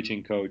to the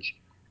pitching coach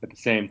at the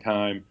same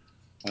time,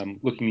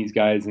 looking these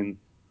guys in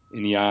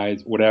the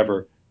eyes,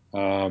 whatever.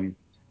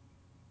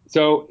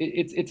 So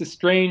it's a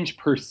strange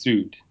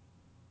pursuit,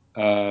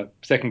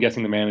 second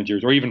guessing the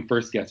managers or even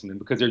first guessing them,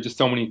 because there are just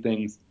so many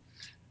things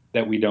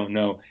that we don't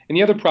know. And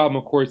the other problem,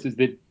 of course, is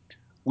that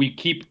we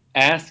keep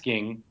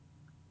asking,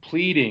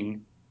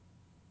 pleading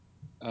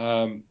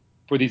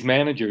for these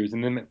managers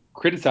and then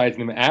criticizing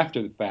them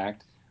after the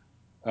fact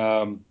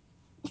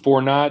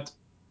for not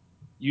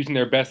using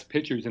their best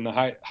pitchers in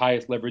the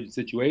highest leverage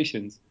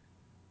situations.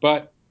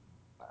 But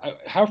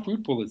how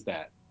fruitful is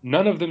that?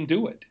 None of them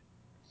do it.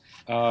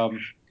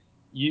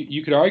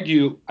 You could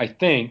argue, I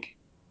think,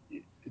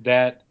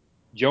 that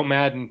Joe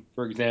Maddon,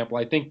 for example,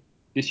 I think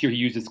This year he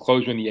used his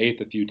closer in the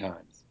eighth a few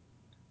times.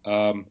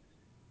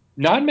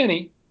 Not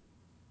many.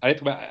 I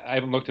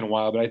haven't looked in a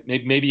while, but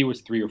maybe it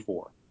was 3 or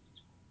 4.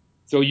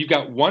 So you've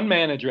got one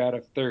manager out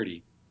of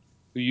 30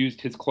 who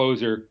used his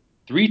closer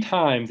 3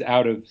 times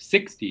out of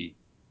 60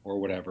 or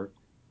whatever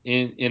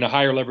in a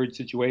higher leverage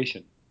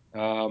situation.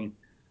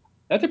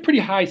 That's a pretty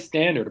high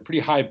standard, a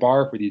pretty high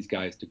bar for these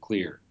guys to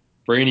clear,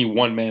 for any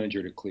one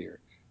manager to clear,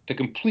 to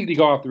completely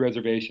go off the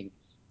reservation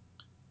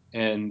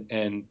and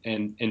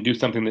do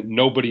something that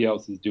nobody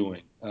else is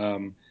doing.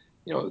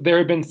 There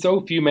have been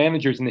so few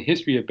managers in the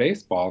history of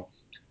baseball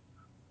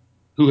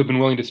who have been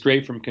willing to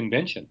stray from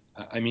convention.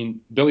 I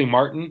mean, Billy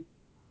Martin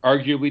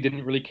arguably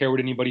didn't really care what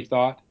anybody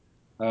thought.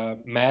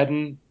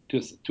 Madden,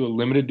 to a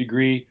limited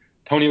degree.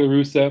 Tony La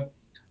Russa,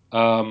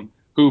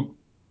 who,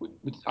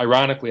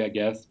 ironically, I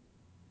guess,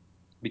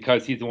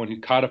 because he's the one who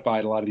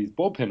codified a lot of these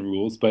bullpen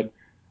rules, but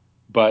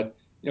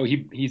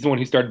he's the one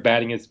who started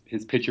batting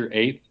his pitcher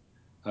eighth,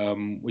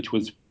 which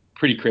was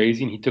pretty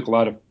crazy, and he took a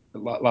lot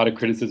of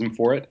criticism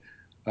for it.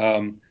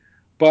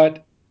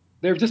 But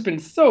there have just been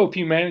so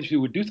few managers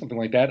who would do something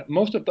like that.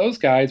 Most of those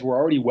guys were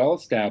already well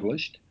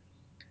established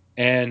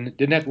and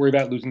didn't have to worry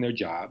about losing their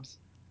jobs.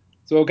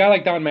 So a guy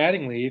like Don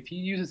Mattingly, if he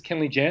uses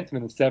Kenley Jansen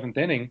in the seventh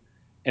inning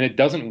and it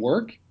doesn't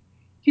work,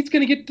 he's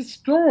going to get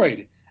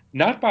destroyed.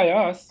 Not by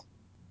us.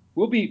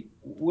 We'll be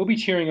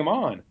cheering him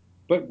on,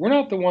 but we're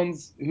not the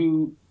ones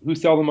who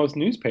sell the most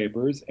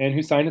newspapers and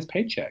who sign his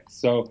paychecks.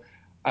 So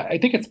I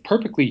think it's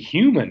perfectly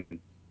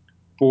human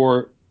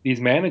for these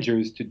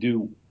managers to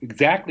do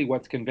exactly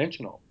what's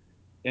conventional,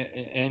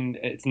 and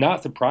it's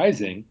not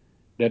surprising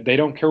that they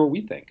don't care what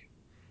we think.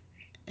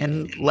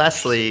 And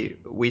lastly,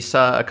 we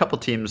saw a couple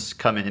teams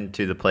come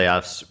into the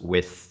playoffs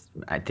with,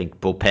 I think,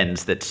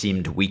 bullpens that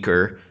seemed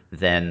weaker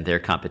than their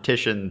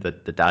competition, the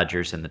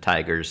Dodgers and the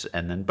Tigers.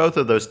 And then both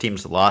of those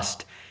teams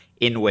lost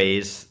in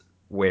ways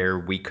where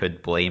we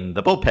could blame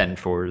the bullpen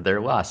for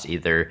their loss,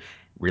 either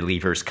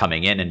relievers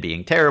coming in and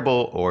being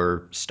terrible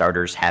or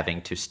starters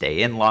having to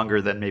stay in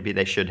longer than maybe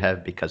they should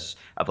have because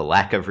of a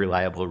lack of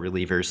reliable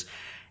relievers.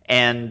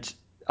 And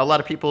a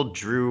lot of people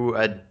drew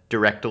a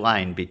direct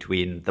line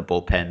between the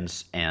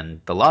bullpens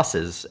and the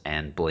losses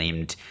and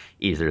blamed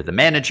either the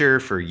manager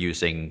for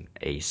using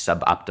a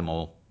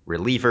suboptimal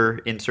reliever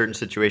in certain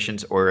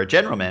situations or a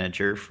general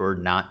manager for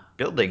not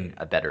building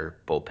a better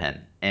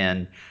bullpen.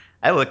 And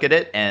I look at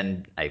it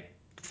and I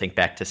think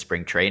back to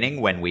spring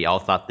training when we all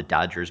thought the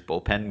Dodgers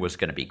bullpen was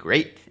going to be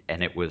great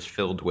and it was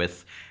filled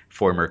with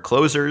former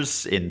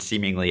closers in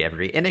seemingly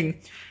every inning.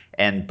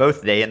 And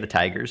both they and the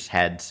Tigers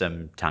had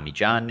some Tommy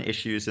John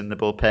issues in the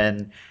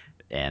bullpen.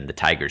 And the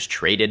Tigers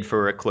traded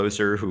for a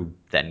closer who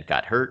then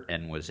got hurt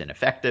and was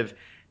ineffective.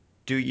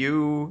 Do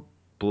you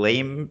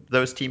blame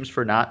those teams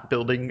for not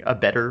building a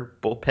better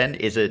bullpen?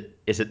 Is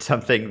it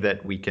something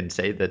that we can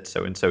say that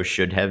so and so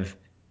should have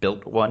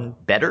built one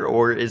better,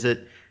 or is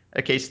it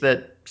a case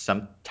that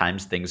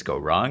sometimes things go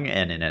wrong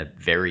and in a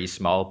very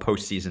small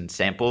postseason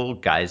sample,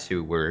 guys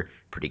who were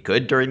pretty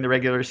good during the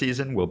regular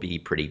season will be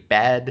pretty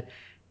bad?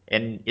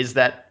 And is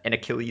that an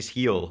Achilles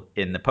heel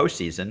in the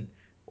postseason,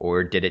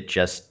 or did it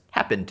just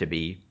happen to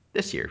be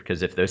this year?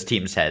 Because if those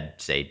teams had,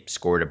 say,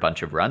 scored a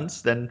bunch of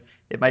runs, then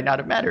it might not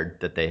have mattered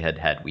that they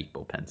had weak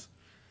bullpens.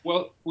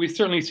 Well, we've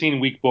certainly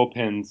seen weak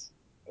bullpens,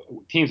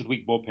 teams with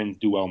weak bullpens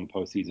do well in the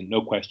postseason,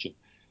 no question.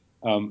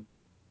 Um,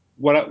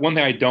 one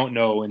thing I don't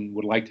know and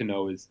would like to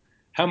know is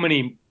how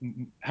many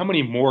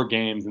more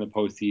games in the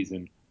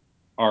postseason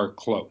are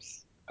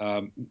close.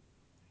 I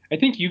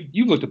think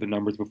you've looked at the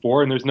numbers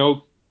before, and there's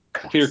no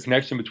clear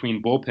connection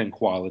between bullpen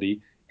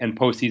quality and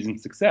postseason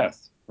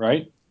success,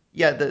 right?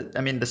 Yeah,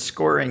 the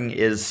scoring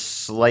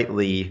is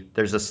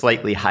there's a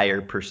slightly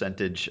higher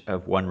percentage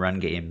of one-run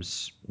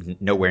games,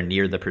 nowhere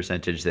near the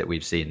percentage that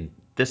we've seen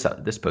this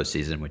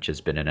postseason, which has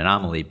been an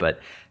anomaly,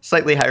 but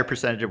slightly higher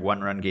percentage of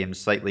one-run games,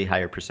 slightly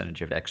higher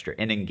percentage of extra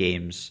inning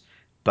games,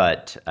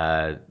 but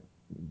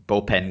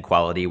bullpen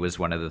quality was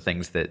one of the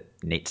things that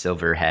Nate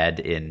Silver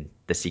had in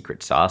the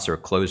secret sauce, or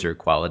closer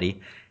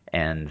quality,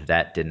 and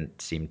that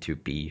didn't seem to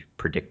be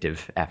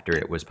predictive after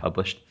it was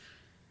published.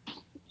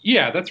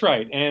 Yeah, that's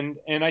right. And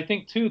I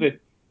think too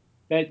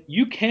that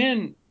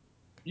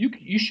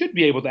you should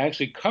be able to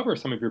actually cover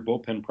some of your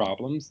bullpen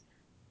problems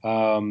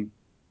um,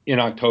 in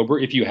October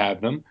if you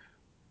have them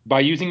by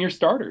using your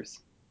starters.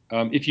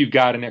 If you've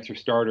got an extra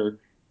starter,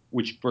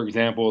 which, for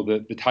example,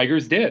 the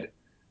Tigers did.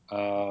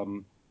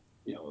 Um,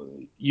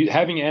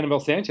 Having Anibal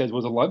Sanchez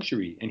was a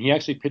luxury, and he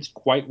actually pitched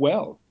quite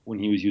well when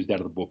he was used out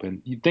of the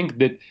bullpen. You'd think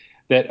that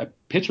a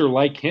pitcher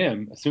like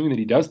him, assuming that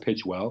he does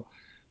pitch well,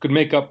 could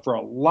make up for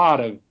a lot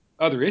of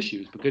other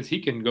issues because he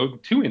can go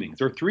 2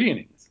 innings or 3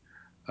 innings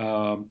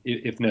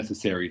if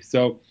necessary.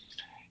 So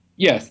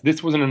yes,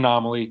 this was an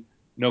anomaly,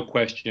 no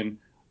question.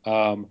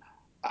 Um,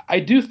 I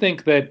do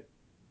think that,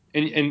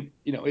 and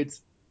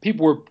it's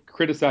people were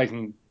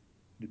criticizing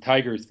the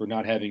Tigers for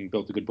not having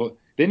built a good book.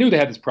 They knew they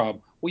had this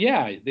problem. Well,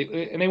 yeah,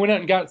 and they went out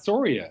and got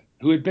Soria,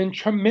 who had been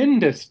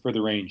tremendous for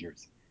the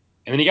Rangers,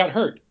 and then he got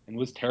hurt and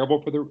was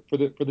terrible for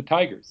the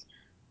Tigers.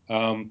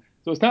 So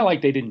it's not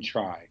like they didn't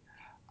try.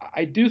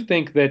 I do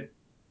think that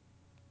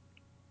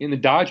in the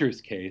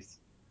Dodgers case,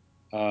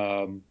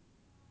 um,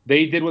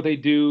 they did what they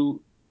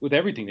do with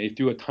everything. They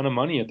threw a ton of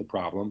money at the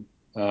problem.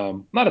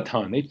 Not a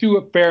ton. They threw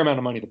a fair amount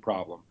of money at the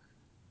problem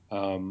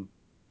um,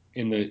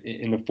 in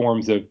the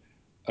forms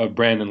of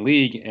Brandon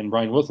League and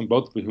Brian Wilson,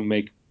 both of whom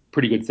make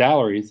pretty good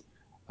salaries.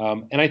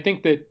 And I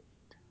think that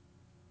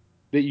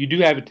you do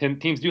have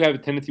teams do have a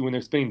tendency when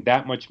they're spending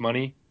that much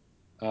money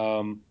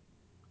um,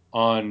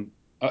 on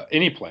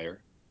any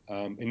player,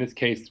 in this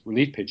case,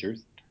 relief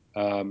pitchers.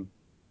 Um,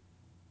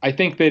 I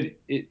think that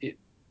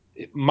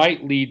it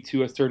might lead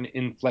to a certain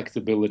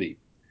inflexibility.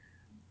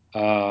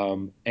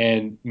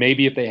 And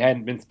maybe if they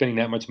hadn't been spending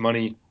that much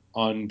money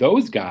on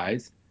those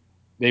guys,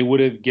 they would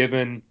have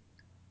given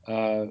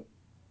uh,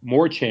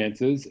 more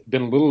chances,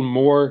 been a little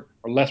more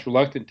or less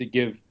reluctant to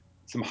give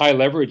some high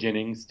leverage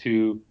innings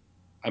to,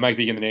 I might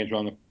be getting the names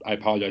wrong, I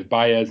apologize,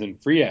 Baez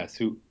and Frias,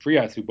 who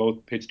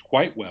both pitched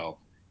quite well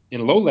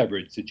in low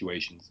leverage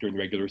situations during the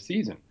regular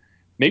season.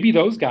 Maybe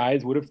those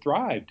guys would have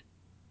thrived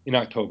in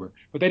October,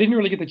 but they didn't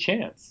really get the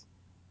chance.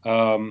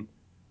 Um,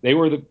 they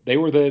were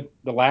the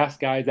last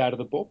guys out of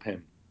the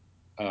bullpen,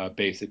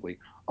 basically.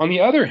 On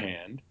the other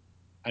hand,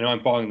 I know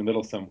I'm falling in the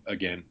middle some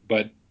again,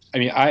 but I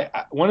mean,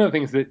 I one of the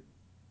things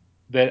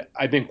that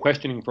I've been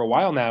questioning for a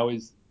while now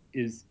is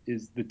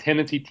the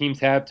tendency teams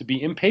have to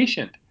be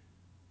impatient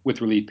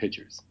with relief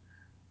pitchers.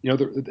 I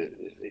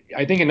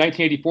think in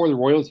 1984 the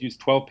Royals used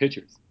 12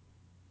 pitchers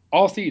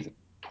all season,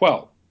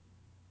 12,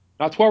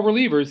 not 12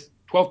 relievers,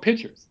 12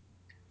 pitchers,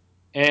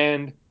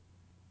 and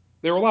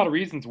there are a lot of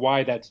reasons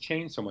why that's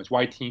changed so much.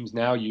 Why teams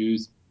now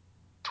use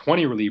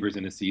 20 relievers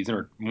in a season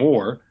or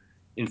more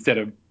instead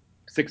of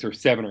 6 or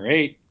 7 or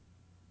 8.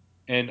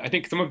 And I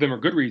think some of them are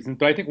good reasons,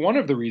 but I think one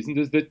of the reasons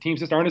is that teams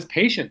just aren't as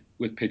patient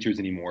with pitchers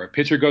anymore. A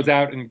pitcher goes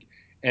out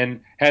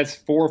and has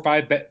 4 or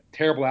 5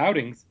 terrible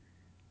outings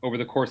over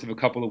the course of a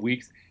couple of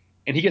weeks,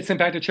 and he gets sent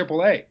back to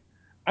AAA.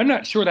 I'm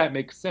not sure that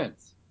makes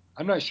sense.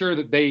 I'm not sure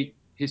that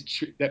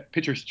that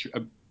pitcher's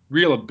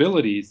real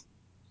abilities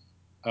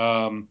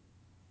um,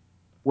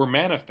 were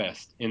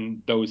manifest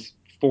in those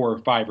 4 or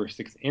 5 or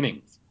 6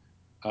 innings.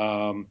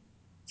 Um,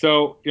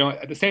 so,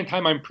 at the same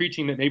time, I'm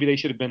preaching that maybe they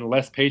should have been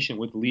less patient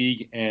with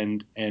League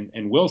and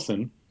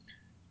Wilson.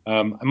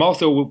 I'm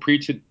also will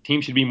preach that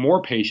teams should be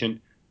more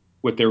patient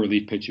with their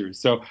relief pitchers.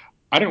 So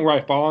I don't know where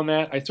I fall on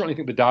that. I certainly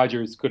think the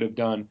Dodgers could have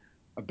done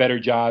a better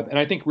job, and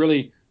I think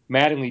really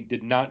Mattingly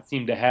did not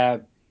seem to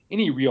have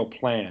any real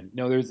plan.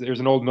 There's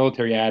an old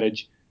military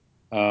adage.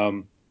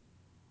 Um,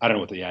 I don't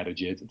know what the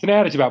adage is. It's an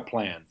adage about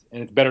plans,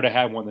 and it's better to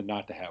have one than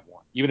not to have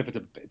one, even if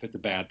it's a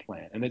bad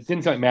plan. And it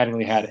didn't sound like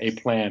Mattingly had a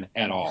plan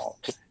at all.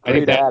 I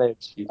think Great that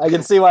adage. I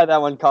can see why that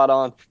one caught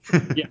on.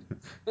 yeah.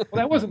 Well,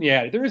 that wasn't the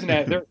adage. There is an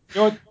adage.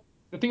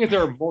 The thing is,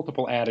 there are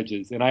multiple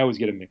adages, and I always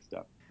get them mixed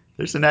up.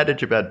 There's an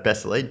adage about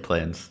best laid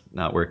plans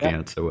not working That,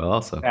 out so well,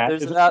 also. that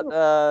There's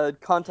is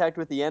contact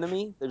with the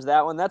enemy. There's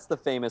that one. That's the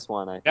famous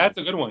one, I think. that's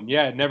a good one.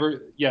 Yeah,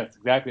 never. Yes,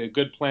 exactly. A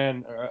good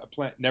plan. A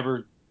plan.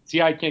 Never.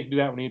 See, I can't do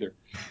that one either.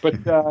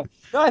 But No,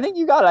 I think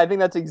you got it. I think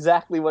that's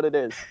exactly what it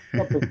is.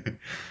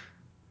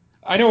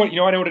 I know what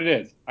I know what it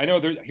is. I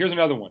know. Here's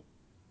another one.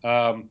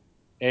 Um,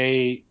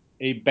 a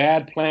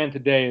bad plan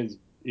today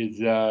is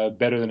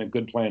better than a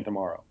good plan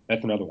tomorrow.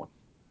 That's another one.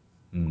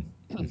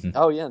 Mm-hmm.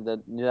 Oh yeah,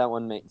 that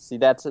one makes see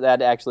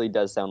that actually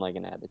does sound like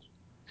an adage.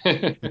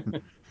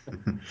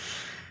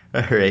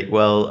 All right.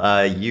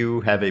 Well,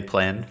 you have a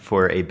plan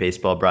for a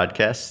baseball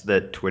broadcast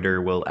that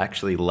Twitter will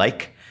actually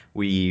like.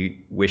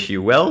 We wish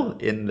you well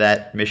in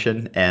that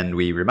mission, and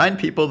we remind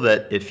people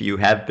that if you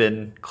have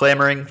been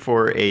clamoring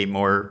for a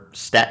more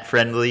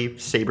stat-friendly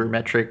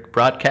sabermetric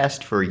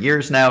broadcast for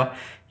years now,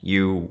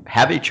 you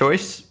have a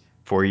choice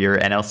for your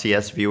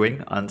NLCS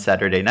viewing on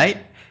Saturday night,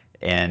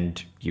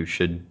 and you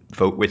should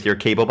vote with your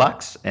cable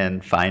box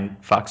and find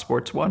Fox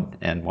Sports 1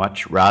 and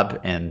watch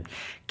Rob and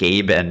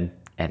Gabe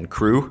and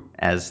crew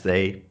as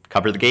they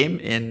cover the game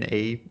in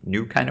a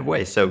new kind of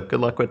way. So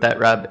good luck with that,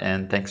 Rob,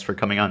 and thanks for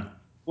coming on.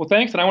 Well,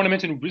 thanks. And I want to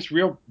mention just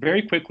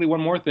very quickly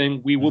one more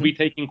thing. We will be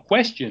taking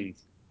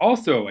questions.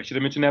 Also, I should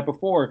have mentioned that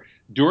before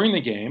during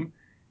the game,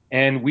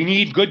 and we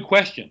need good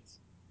questions.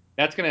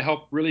 That's going to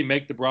help really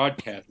make the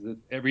broadcast.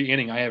 Every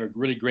inning, I have a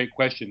really great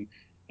question,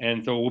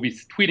 and so we'll be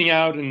tweeting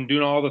out and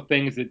doing all the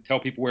things that tell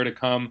people where to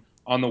come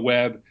on the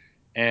web.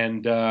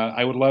 And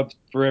I would love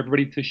for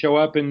everybody to show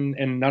up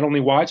and not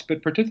only watch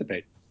but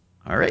participate.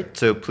 All right,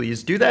 so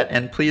please do that,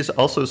 and please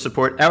also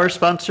support our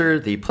sponsor,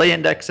 the Play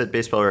Index at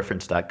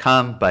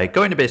baseballreference.com, by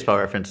going to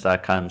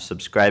baseballreference.com,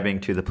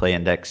 subscribing to the Play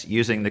Index,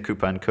 using the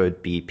coupon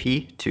code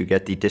BP to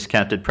get the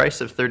discounted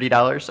price of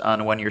 $30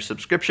 on a one-year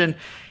subscription.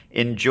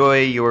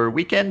 Enjoy your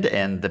weekend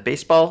and the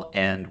baseball,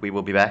 and we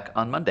will be back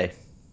on Monday.